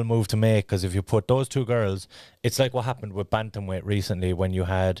sensible move to make, because if you put those two girls, it's like what happened with bantamweight recently when you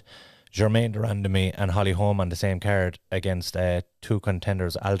had Germaine Durandamy and Holly Holm on the same card against two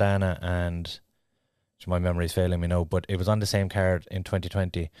contenders, Aldana and... My memory's failing me now, but it was on the same card in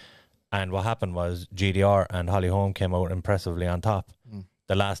 2020. And what happened was GDR and Holly Holm came out impressively on top.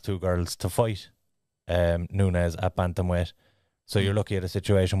 The last two girls to fight Nunes at bantamweight. So you're looking at a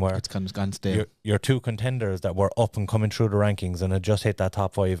situation where it's kind of gone stale. Your two contenders that were up and coming through the rankings and had just hit that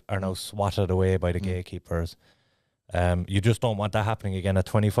top 5 are now swatted away by the gatekeepers. You just don't want that happening again at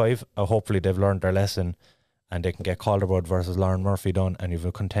 25. Hopefully they've learned their lesson and they can get Calderwood versus Lauren Murphy done, and you've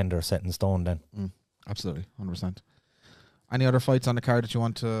a contender set in stone then. Absolutely, 100%. Any other fights on the card that you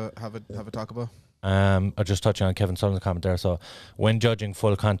want to have a talk about? I'll just touch on Kevin Sullivan's comment there. So, when judging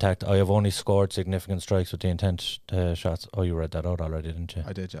full contact, I have only scored significant strikes with the intent shots. Oh, you read that out already, didn't you?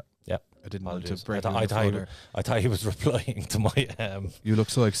 I did, yeah. Yeah. I didn't want to break I thought he was replying to my you look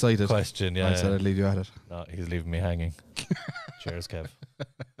so excited. Question, yeah. I said I'd leave you at it. No, he's leaving me hanging. Cheers, Kev.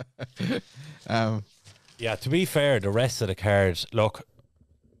 Yeah, to be fair, the rest of the card, look,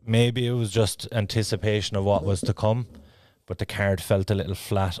 maybe it was just anticipation of what was to come, but the card felt a little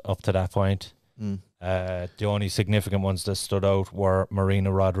flat up to that point. The only significant ones that stood out were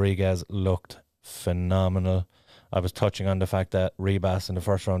Marina Rodriguez looked phenomenal. I was touching on the fact that Ribas in the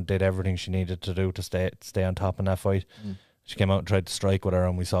first round did everything she needed to do to stay on top in that fight. She came out and tried to strike with her,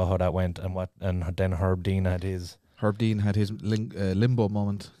 and we saw how that went. And then Herb Dean had his limbo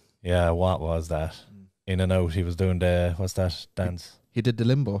moment. Yeah, what was that? In and out. He was doing the what's that dance? He did the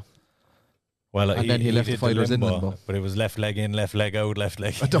limbo. Well, and then he left the fighters in limbo. But it was left leg in, left leg out, left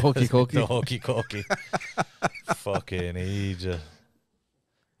leg. The hokey cokey. The hokey cokey. Fucking Egypt.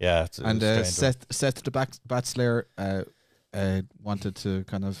 Yeah. And Seth the Batslayer wanted to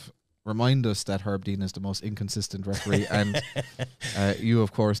kind of remind us that Herb Dean is the most inconsistent referee, and you,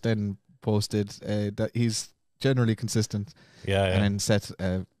 of course, then posted that he's generally consistent. Yeah. And then Seth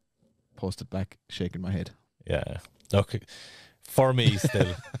posted back, shaking my head. Yeah. Look, for me,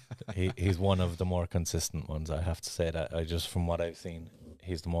 still, he's one of the more consistent ones. I have to say that. From what I've seen,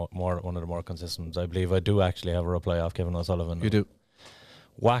 he's the more one of the more consistent ones. I believe I do actually have a reply off Kevin O'Sullivan. You do.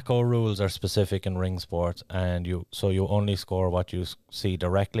 Wacko rules are specific in ring sports, and you only score what you see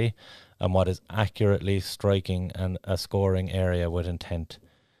directly, and what is accurately striking and a scoring area with intent.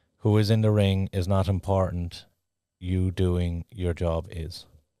 Who is in the ring is not important. You doing your job is.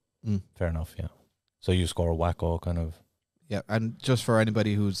 Fair enough, yeah. So you score Wacko kind of. Yeah, and just for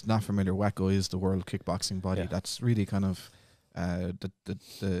anybody who's not familiar, WACO is the World Kickboxing Body. Yeah. That's really kind of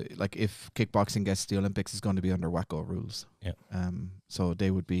the like if kickboxing gets the Olympics, it's going to be under WACO rules. Yeah. So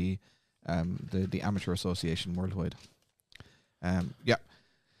they would be the Amateur Association worldwide. Yeah.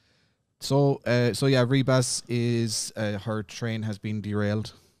 So yeah, Ribas is her train has been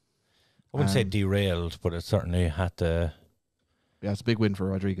derailed. I wouldn't say derailed, but it certainly had to. Yeah, it's a big win for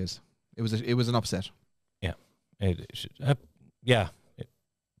Rodriguez. It was an upset. Yeah.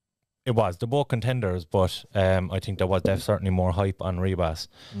 It was. They're both contenders, but I think there was certainly more hype on Rebus.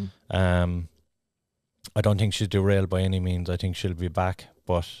 I don't think she's derailed by any means. I think she'll be back,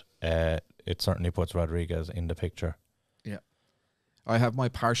 but it certainly puts Rodriguez in the picture. Yeah. I have my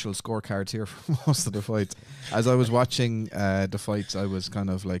partial scorecards here for most of the fights. As I was watching the fights, I was kind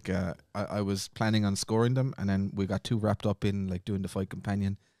of like, I was planning on scoring them, and then we got too wrapped up in like doing the fight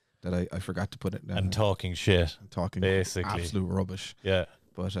companion that I forgot to put it down. And talking shit. Talking basically. Absolute rubbish. Yeah.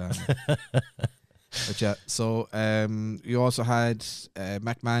 But but yeah, so you also had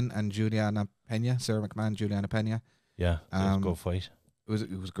McMahon and Juliana Pena, Sarah McMahon, Juliana Pena. Yeah, it was a good fight. It was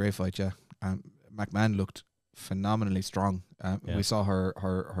a great fight, yeah. McMahon looked phenomenally strong. Yeah. We saw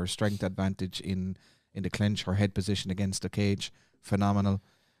her strength advantage in the clinch, her head position against the cage, phenomenal.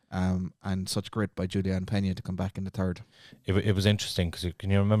 And such grit by Juliana Pena to come back in the third. It was interesting because can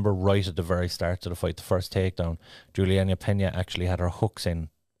you remember right at the very start of the fight, the first takedown, Juliana Pena actually had her hooks in,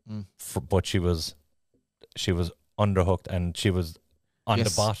 but she was underhooked and she was on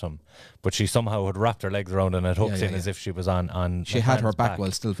the bottom, but she somehow had wrapped her legs around and had hooks in as if she was on. She had her back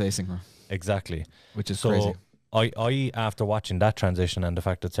while still facing her. Exactly, which is crazy. I after watching that transition and the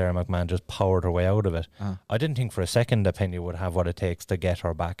fact that Sarah McMahon just powered her way out of it, I didn't think for a second that Pena would have what it takes to get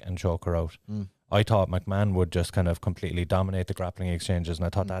her back and choke her out. I thought McMahon would just kind of completely dominate the grappling exchanges, and I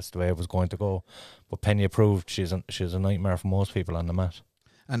thought that's the way it was going to go. But Pena proved she's a nightmare for most people on the mat.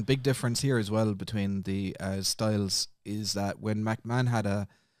 And big difference here as well between the styles is that when McMahon had a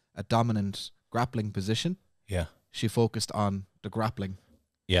dominant grappling position, she focused on the grappling.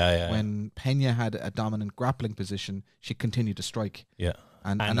 When Pena had a dominant grappling position, she continued to strike. Yeah.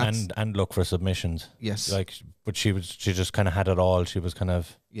 And look for submissions. Yes. But she just kind of had it all. She was kind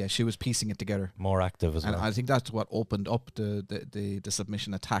of she was piecing it together. More active as well. And I think that's what opened up the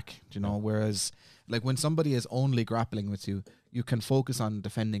submission attack. You know, whereas like when somebody is only grappling with you, you can focus on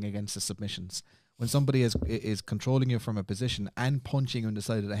defending against the submissions. When somebody is controlling you from a position and punching you in the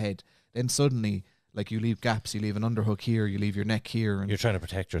side of the head, then suddenly like you leave gaps, you leave an underhook here, you leave your neck here, and you're trying to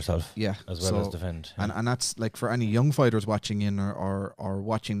protect yourself, as well as defend. And that's like for any young fighters watching in or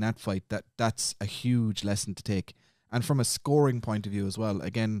watching that fight, that's a huge lesson to take. And from a scoring point of view as well,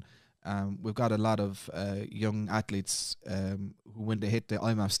 again, we've got a lot of young athletes who, when they hit the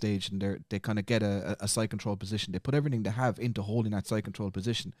IMAF stage and they kind of get a side control position, they put everything they have into holding that side control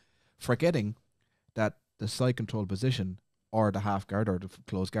position, forgetting that the side control position or the half guard or the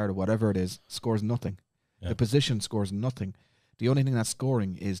closed guard or whatever it is scores nothing. The position scores nothing. The only thing that's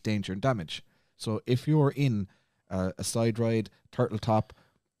scoring is danger and damage. So if you're in a side ride, turtle top,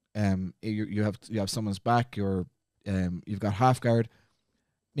 you have someone's back, you've got half guard,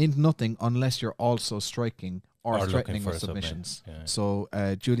 means nothing unless you're also striking or threatening with submissions. So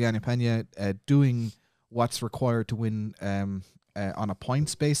Juliana Pena doing what's required to win on a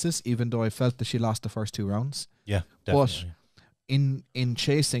points basis, even though I felt that she lost the first 2 rounds. Yeah, definitely. But in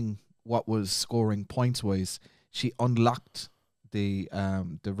chasing what was scoring points wise, she unlocked the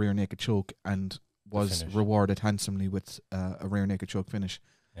rear naked choke and was rewarded handsomely with a rear naked choke finish,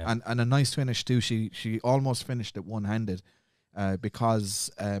 and a nice finish too. She almost finished it one-handed because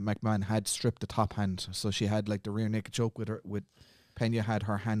McMahon had stripped the top hand, so she had like the rear naked choke with Pena had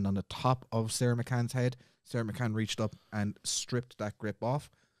her hand on the top of Sarah McCann's head. Sarah McCann reached up and stripped that grip off,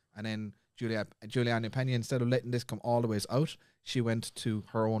 and then Juliana Pena, instead of letting this come all the ways out, she went to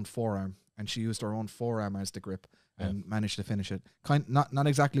her own forearm, and she used her own forearm as the grip and managed to finish it. Not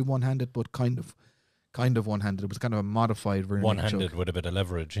exactly one-handed, but kind of one-handed. It was kind of a modified version. One-handed with a bit of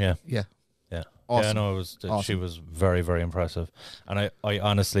leverage, yeah. Awesome. Yeah, no, awesome. She was very, very impressive. And I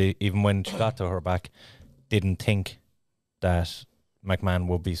honestly, even when she got to her back, didn't think that McMahon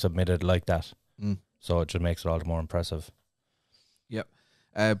would be submitted like that. So it just makes it all the more impressive. Yep.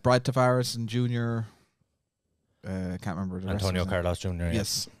 Brad Tavares and Jr. I can't remember the rest. Antonio Carlos Jr.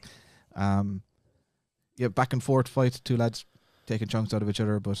 Yes. Back and forth fight. 2 lads taking chunks out of each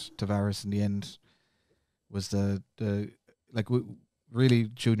other, but Tavares in the end was the really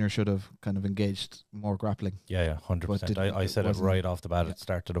Junior should have kind of engaged more grappling. Yeah, 100%. I said it right off the bat at the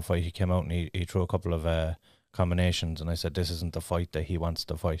start of the fight. He came out and he threw a couple of combinations, and I said this isn't the fight that he wants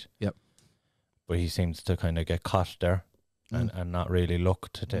to fight. Yep. But he seems to kind of get caught there and not really look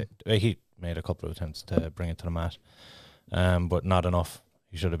to take. He made a couple of attempts to bring it to the mat, but not enough.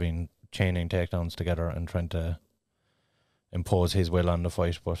 He should have been chaining takedowns together and trying to impose his will on the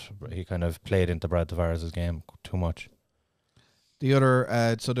fight, but he kind of played into Brad Tavares' game too much. The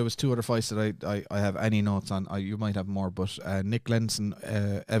other, so there was 2 other fights that I have any notes on. You might have more, but Nick Lentz and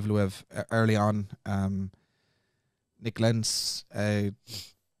Evloev early on. Nick Lentz,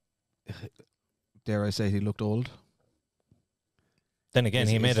 dare I say, he looked old. Then again,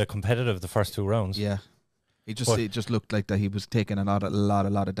 he made it competitive the first 2 rounds. Yeah. It just looked like that he was taking a lot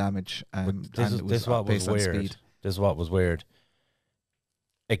of damage. This is what was weird. Speed. This is what was weird.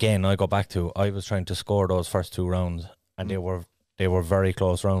 Again, I go back to, I was trying to score those first 2 rounds, and they were very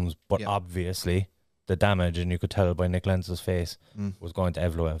close rounds. But obviously, the damage, and you could tell by Nick Lenz's face, was going to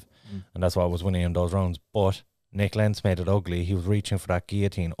Evloev, and that's what was winning him those rounds. But Nick Lenz made it ugly. He was reaching for that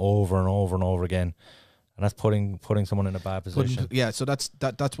guillotine over and over and over again. And that's putting someone in a bad position. So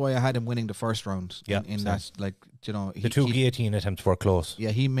that's why I had him winning the first round. Yeah, in that, like, you know, the 2 guillotine attempts were close. Yeah,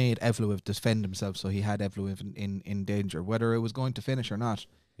 he made Evloev defend himself, so he had Evloev in danger, whether it was going to finish or not.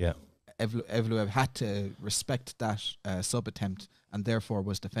 Yeah, Evloev had to respect that sub attempt, and therefore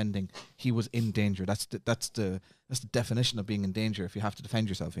was defending. He was in danger. That's the definition of being in danger. If you have to defend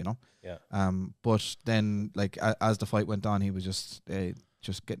yourself, you know. Yeah. But then, like, as the fight went on, he was just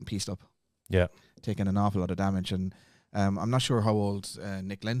getting pieced up. Yeah. Taking an awful lot of damage, and I'm not sure how old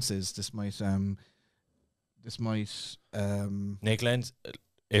Nick Lentz is. This might Nick Lentz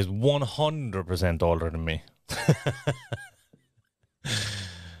is 100% older than me.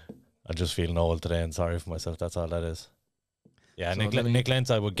 I'm just feeling old today and sorry for myself. That's all that is. Yeah, so Nick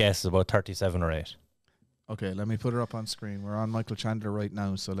Lentz, I would guess, is about 37 or 8. Okay, let me put it up on screen. We're on Michael Chandler right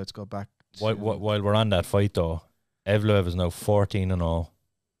now, so let's go back. While we're on that fight, though, Evloev is now 14-0.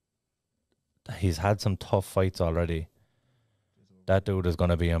 He's had some tough fights already. That dude is going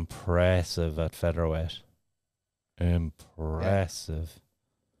to be impressive at featherweight. Impressive.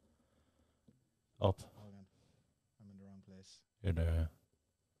 Yeah. Up. Hold on. I'm in the wrong place. You're there.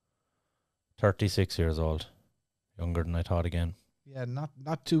 36 years old. Younger than I thought again. Yeah,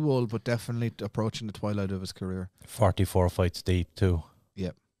 not too old, but definitely approaching the twilight of his career. 44 fights deep, too.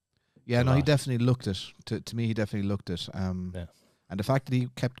 Yeah. Yeah, no, he definitely looked it. To me, he definitely looked it. Yeah. And the fact that he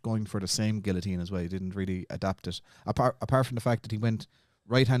kept going for the same guillotine as well, he didn't really adapt it. Apart from the fact that he went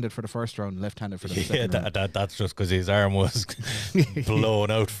right-handed for the first round, left-handed for the second round. That's just because his arm was blown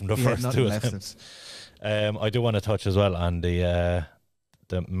out from the first 2 attempts. I do want to touch as well on the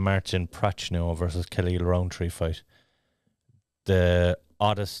Marcin Prachnio versus Khalil Rountree fight. The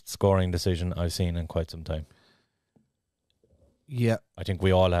oddest scoring decision I've seen in quite some time. Yeah. I think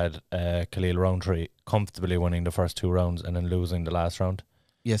we all had Khalil Rountree comfortably winning the first 2 rounds and then losing the last round.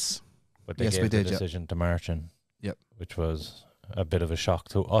 Yes. But they gave the decision to Marcin. Yep. Which was a bit of a shock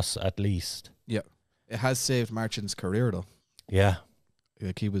to us, at least. Yeah. It has saved Marcin's career, though. Yeah.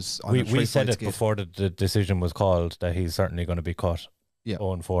 Like, he was on we said it before the decision was called that he's certainly going to be cut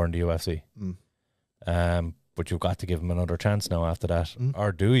 0-4 in the UFC. But you've got to give him another chance now after that.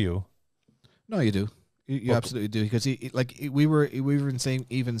 Or do you? No, you do. You absolutely do, because we were even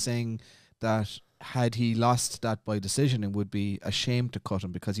saying that had he lost that by decision, it would be a shame to cut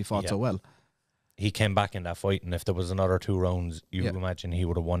him because he fought so well. He came back in that fight, and if there was another 2 rounds, you imagine he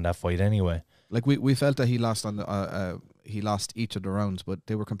would have won that fight anyway. Like we felt that he lost on he lost each of the rounds, but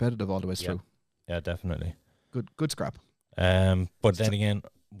they were competitive all the way through. Yeah, definitely. Good scrap. But then again,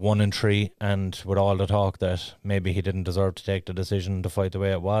 1-3, and with all the talk that maybe he didn't deserve to take the decision to fight the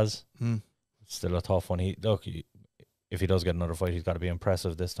way it was. Still a tough one. If he does get another fight, he's got to be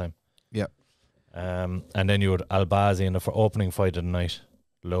impressive this time. Yeah. And then you had Albazi in the opening fight of the night.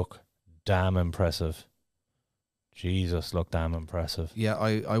 Look damn impressive. Jesus, look damn impressive. Yeah,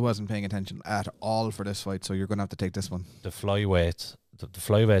 I wasn't paying attention at all for this fight, so you're going to have to take this one. The flyweight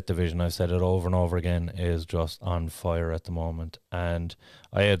division, I've said it over and over again, is just on fire at the moment. And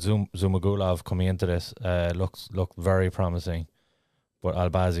I had Zumagulov coming into this. Looked very promising. But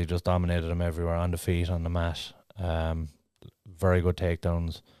Albazi just dominated him everywhere, on the feet, on the mat. Very good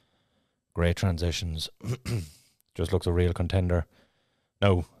takedowns. Great transitions. Just looks a real contender.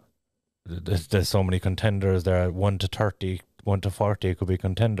 Now, there's so many contenders there. 1 to 30, 1 to 40 could be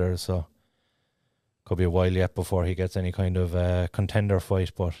contenders. So, could be a while yet before he gets any kind of contender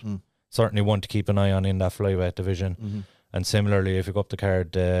fight. But certainly one to keep an eye on in that flyweight division. And similarly, if you go up the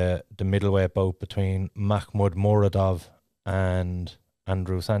card, the middleweight bout between Mahmoud Muradov and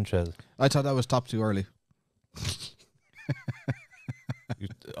Andrew Sanchez. I thought that was top 2 early.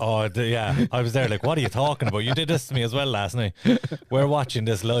 Yeah. I was there like, what are you talking about? You did this to me as well last night. We're watching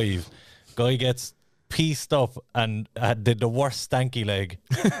this live. Guy gets pieced up and did the worst stanky leg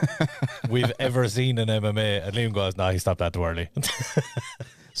we've ever seen in MMA. And Liam goes, he stopped that too early.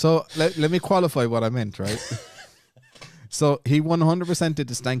 So let me qualify what I meant, right? So he 100% did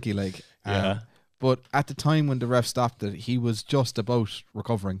the stanky leg. But at the time when the ref stopped it, he was just about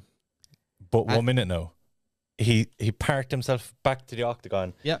recovering. But 1 minute now. He parked himself back to the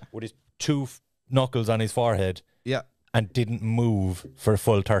octagon with his 2 knuckles on his forehead and didn't move for a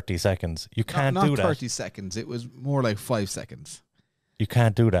full 30 seconds. You can't do that. Not 30 seconds. It was more like 5 seconds. You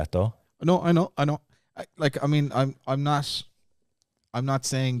can't do that though. No, I know. I mean, I'm not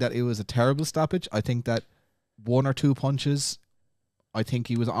saying that it was a terrible stoppage. I think that one or two punches, I think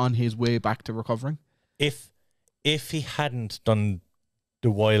he was on his way back to recovering. If he hadn't done the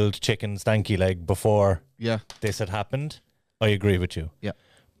wild chicken stanky leg before this had happened, I agree with you. Yeah.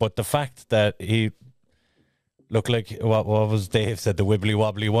 But the fact that he looked like, what was Dave said, the wibbly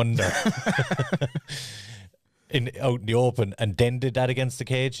wobbly wonder out in the open, and then did that against the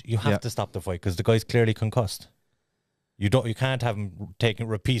cage, you have to stop the fight because the guy's clearly concussed. You can't have him taking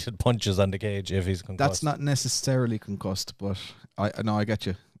repeated punches on the cage if he's concussed. That's not necessarily concussed, but I get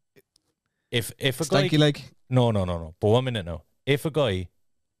you. If a stanky guy, leg? No. But 1 minute now. If a guy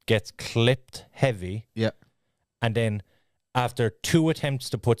gets clipped heavy, and then after 2 attempts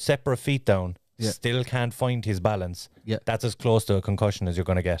to put separate feet down, still can't find his balance, that's as close to a concussion as you're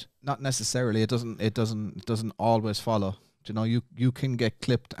going to get. Not necessarily. It doesn't always follow. You know, you can get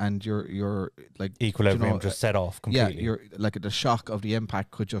clipped and you're like equilibrium just set off completely. Yeah, you're like the shock of the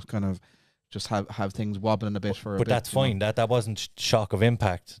impact could just kind of just have things wobbling a bit for a bit. But that's fine. That wasn't shock of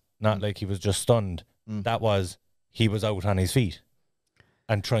impact. Not like he was just stunned. That was he was out on his feet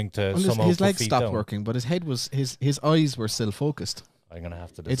and trying to somehow his legs feet stopped down. working, but his head was his eyes were still focused. I'm gonna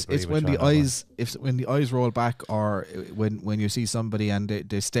have to disagree. It's when the eyes roll back, or when you see somebody and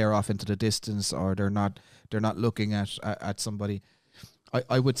they stare off into the distance, or they're not looking at somebody.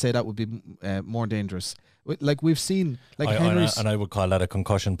 I would say that would be more dangerous. Like we've seen, like Henry's, and I would call that a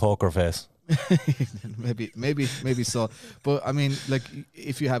concussion poker face. maybe so. But I mean, like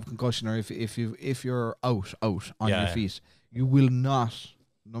if you have concussion, or if you're out on your feet, you will not,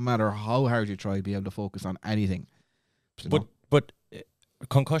 no matter how hard you try, be able to focus on anything. But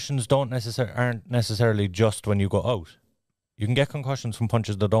concussions aren't necessarily just when you go out. You can get concussions from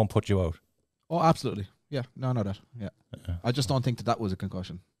punches that don't put you out. Oh, absolutely. Yeah, no, that. Yeah, I just don't think that was a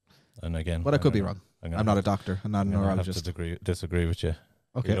concussion. And again, but I could be wrong. I'm not a doctor. I'm not a neurologist. I have to disagree with you.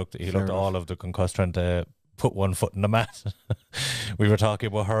 Okay, he looked all of the concussed trying to put one foot in the mat. We were talking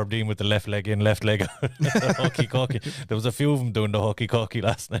about Herb Dean with the left leg in, left leg out. Hokey cokey. There was a few of them doing the hokey cokey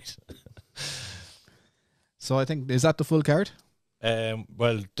last night. So I think, is that the full card?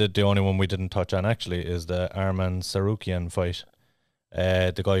 Well, the only one we didn't touch on actually is the Arman Sarukian fight.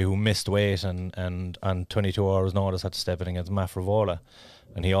 The guy who missed weight and on 22 hours notice had to step in against Mafrovola,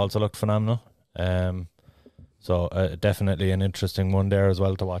 and he also looked phenomenal. So definitely an interesting one there as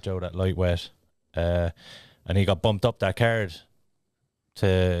well to watch out at lightweight. And he got bumped up that card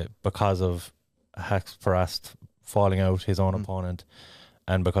because of Hacks Farast falling out, his own opponent,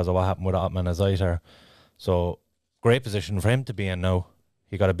 and because of what happened with Otman Azaitar. So great position for him to be in now.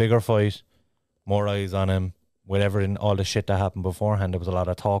 He got a bigger fight, more eyes on him. With all the shit that happened beforehand, there was a lot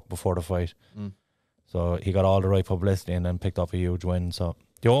of talk before the fight. So he got all the right publicity and then picked up a huge win. So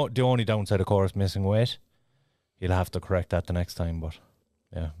the only downside, of course, missing weight. He'll have to correct that the next time, but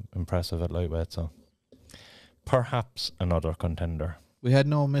yeah, impressive at lightweight. So perhaps another contender. We had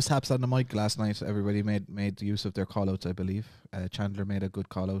no mishaps on the mic last night. Everybody made use of their call-outs, I believe. Chandler made a good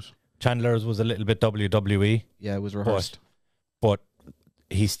call-out. Chandler's was a little bit WWE. Yeah, it was rehearsed. But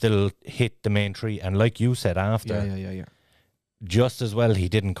he still hit the main three. And like you said after, yeah. just as well he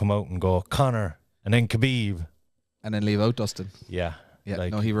didn't come out and go, Conor, and then Khabib. And then leave out Dustin. Yeah.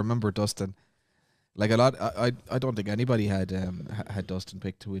 No, he remembered Dustin. Like a lot, I don't think anybody had Dustin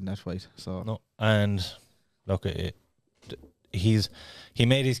picked to win that fight. So no, and look, he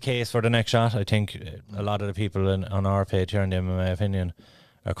made his case for the next shot. I think a lot of the people on our page here in the MMA Opinion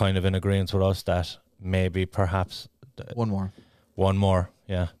are kind of in agreement with us that maybe perhaps one more,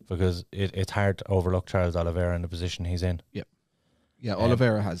 yeah, because it's hard to overlook Charles Oliveira in the position he's in. Yep. Yeah,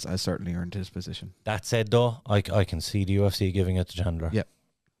 Oliveira has certainly earned his position. That said, though, I can see the UFC giving it to Chandler. Yep.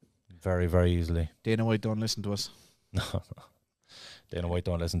 Very, very easily. Dana White don't listen to us. No. Dana White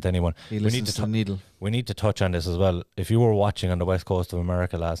don't listen to anyone. He listens to Needle. We need to touch on this as well. If you were watching on the West Coast of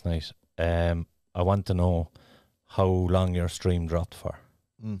America last night, I want to know how long your stream dropped for.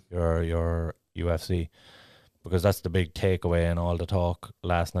 Your UFC. Because that's the big takeaway in all the talk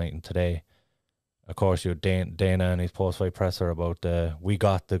last night and today. Of course, you had Dana and his post-fight presser about we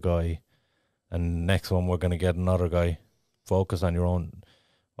got the guy, and next one we're going to get another guy. Focus on your own.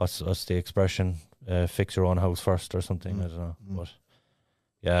 What's the expression? Fix your own house first or something. I don't know. But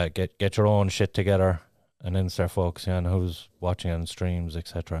yeah, get your own shit together and then start focusing on who's watching on streams,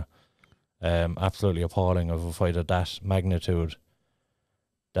 etc. Absolutely appalling of a fight of that magnitude.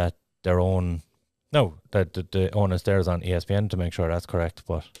 That the onus there is on ESPN to make sure that's correct,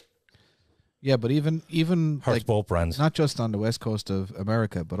 but Yeah, but even Hurts like both brands. not just on the west coast of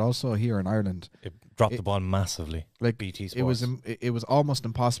America, but also here in Ireland. It dropped the ball massively. Like BT Sports. it was almost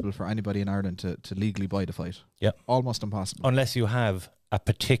impossible for anybody in Ireland to legally buy the fight. Yeah, almost impossible. Unless you have a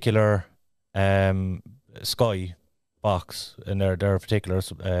particular Sky box and their particular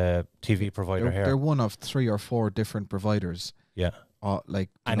TV provider here. They're one of 3 or 4 different providers. Yeah,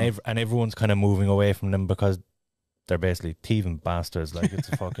 and everyone's kind of moving away from them because they're basically thieving bastards. Like it's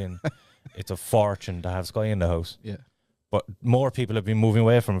a fucking, it's a fortune to have Sky in the house. Yeah. But more people have been moving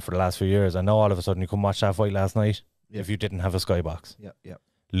away from it for the last few years. I know all of a sudden you couldn't watch that fight last night if you didn't have a Sky box. Yeah.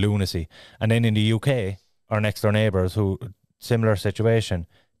 Lunacy. And then in the UK, our next door neighbours who, similar situation,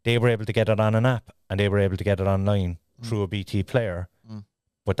 they were able to get it on an app and they were able to get it online through a BT player.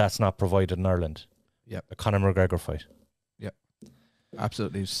 But that's not provided in Ireland. Yeah. A Conor McGregor fight. Yeah.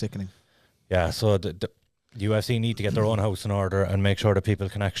 Absolutely sickening. Yeah, so the UFC need to get their own house in order and make sure that people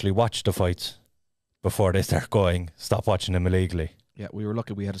can actually watch the fights before they start going. Stop watching them illegally. Yeah, we were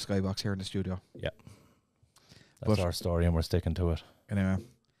lucky we had a Skybox here in the studio. Yeah. That's our story and we're sticking to it. Anyway.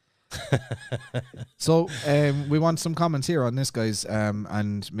 So we want some comments here on this, guys,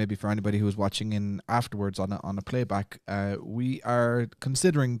 and maybe for anybody who's watching in afterwards on a playback. We are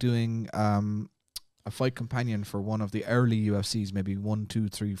considering doing a fight companion for one of the early UFCs, maybe 1, 2,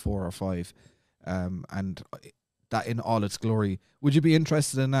 3, 4, or 5, and that in all its glory. Would you be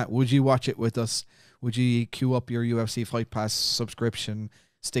interested in that? Would you watch it with us? Would you queue up your UFC Fight Pass subscription,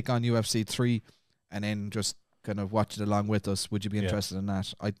 stick on UFC 3, and then just kind of watch it along with us? Would you be interested in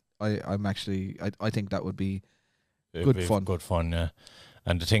that? I think that would be good fun. Good fun, yeah.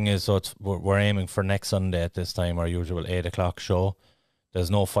 And the thing is, so we're aiming for next Sunday at this time, our usual 8 o'clock show. There's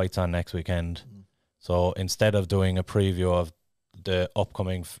no fights on next weekend. So instead of doing a preview of the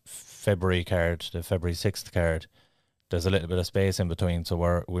upcoming February card, the February 6th card, there's a little bit of space in between.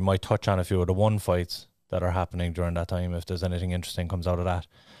 So we might touch on a few of the one fights that are happening during that time if there's anything interesting comes out of that.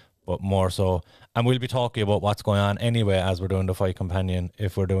 But more so, and we'll be talking about what's going on anyway as we're doing the fight companion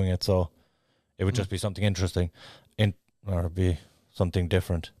if we're doing it. So it would just be something interesting or be something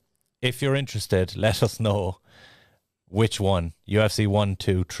different. If you're interested, let us know which one, UFC 1,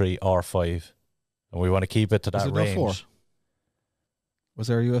 2, 3 or 5. And we want to keep it to that range. 4? Was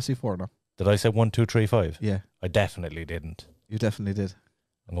there a UFC 4 now? Did I say 1, 2, 3, 5? Yeah. I definitely didn't. You definitely did.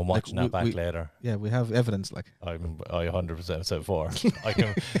 I'm going to watch that back later. Yeah, we have evidence. Like I 100% said 4. I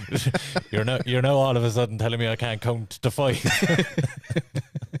can. You're now all of a sudden telling me I can't count to 5.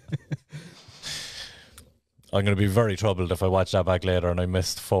 I'm going to be very troubled if I watch that back later and I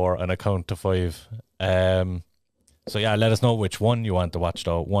missed 4 and I count to 5. So yeah, let us know which one you want to watch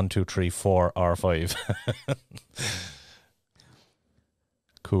though. 1, 2, 3, 4 or 5.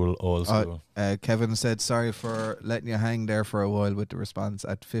 Cool old school. Kevin said, sorry for letting you hang there for a while with the response.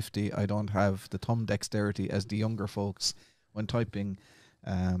 At 50, I don't have the thumb dexterity as the younger folks when typing,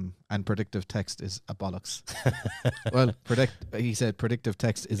 and predictive text is a bollocks. Well, he said predictive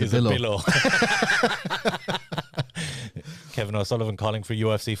text is a billow. Kevin O'Sullivan calling for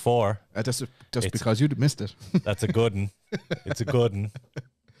UFC 4. Just because you missed it. That's a good one. It's a good one.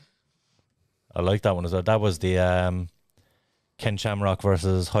 I like that one as well. That was the Ken Shamrock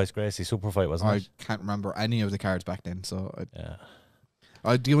versus Hoist Gracie super fight, wasn't it? I can't remember any of the cards back then. So yeah.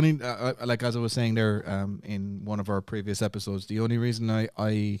 The only like as I was saying there in one of our previous episodes, the only reason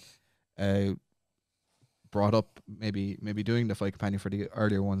I brought up maybe doing the fight companion for the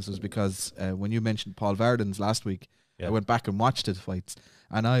earlier ones was because when you mentioned Paul Varden's last week, I went back and watched his fights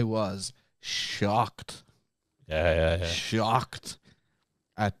and I was shocked. Yeah. Shocked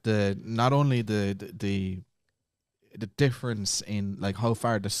at not only the difference in like how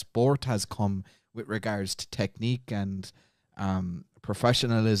far the sport has come with regards to technique and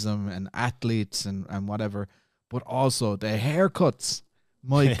professionalism and athletes and whatever, but also the haircuts.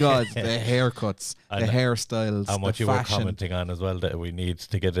 My God, the haircuts, the hairstyles, and what the you fashion. were commenting on as well that we need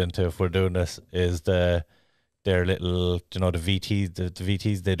to get into if we're doing this is their little, the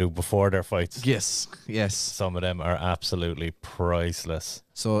VTs they do before their fights. Yes. Some of them are absolutely priceless.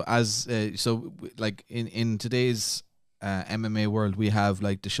 So like in today's MMA world, we have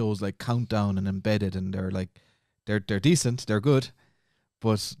like the shows like Countdown and Embedded, and they're decent, they're good,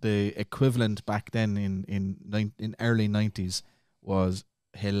 but the equivalent back then in early 90s was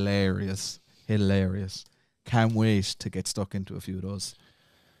hilarious. Can't wait to get stuck into a few of those.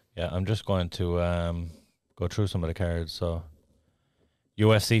 Yeah, I'm just going to go through some of the cards. So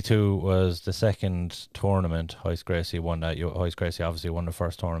UFC 2 was the second tournament. Hoist Gracie won that. Hoist Gracie obviously won the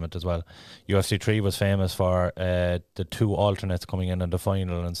first tournament as well. UFC 3 was famous for the two alternates coming in the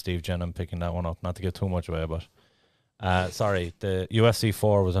final and Steve Jenham picking that one up. Not to give too much away, but Sorry, the UFC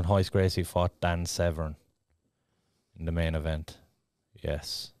 4 was when Hoist Gracie fought Dan Severn in the main event.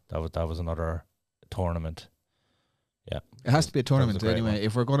 Yes, that was another tournament. Yeah, it has to be a tournament anyway. one.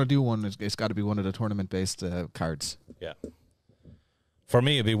 If we're going to do one, it's got to be one of the tournament-based cards. Yeah. For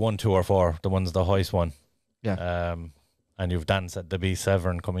me, it'd be 1, 2, or 4. The one's the Hoist one. Yeah. And you've Dan said the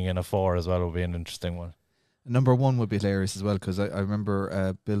B7 coming in at 4 as well would be an interesting one. Number 1 would be hilarious as well, because I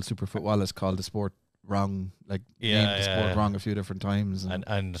remember Bill Superfoot Wallace called the sport wrong, named the sport wrong a few different times.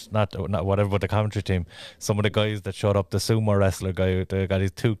 And not whatever, but the commentary team, some of the guys that showed up, the sumo wrestler guy that got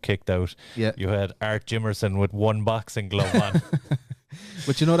his tooth kicked out. Yeah. You had Art Jimerson with 1 boxing glove on.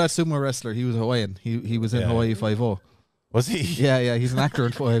 But you know that sumo wrestler, he was Hawaiian. He was in Hawaii 5-0. Was he? Yeah, he's an actor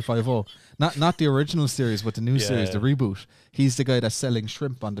in Hawaii 5-0. Not the original series, but the new series, the reboot. He's the guy that's selling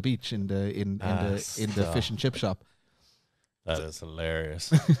shrimp on the beach in the fish and chip shop. That is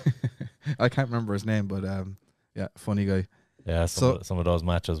hilarious. I can't remember his name, but funny guy. Yeah, some of those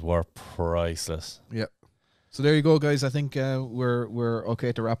matches were priceless. Yeah. So there you go, guys. I think we're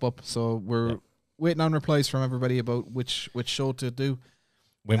okay to wrap up. So we're waiting on replies from everybody about which show to do.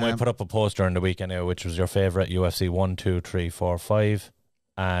 We might put up a post during the week anyway, which was your favourite UFC 1, 2, 3, 4, 5,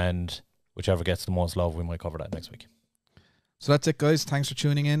 and whichever gets the most love, we might cover that next week. So that's it, guys. Thanks for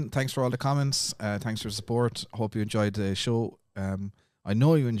tuning in. Thanks for all the comments. Thanks for the support. Hope you enjoyed the show. I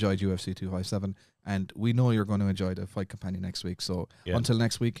know you enjoyed UFC 257, and we know you're going to enjoy the Fight Companion next week. So until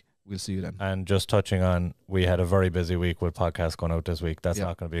next week, we'll see you then. And just touching on, we had a very busy week with podcasts going out this week. That's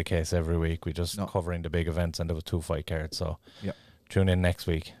not going to be the case every week. We just covering the big events, and there was 2 fight cards. So tune in next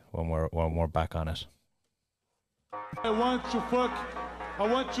week when we're back on it. I want to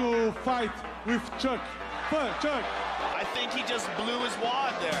fight with Chuck. Chuck. I think he just blew his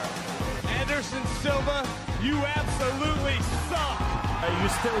wad there. Anderson Silva, you absolutely suck. Are you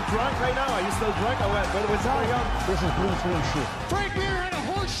still drunk right now? Are you still drunk? What's going on? This is Blue Twin Shoot. Frank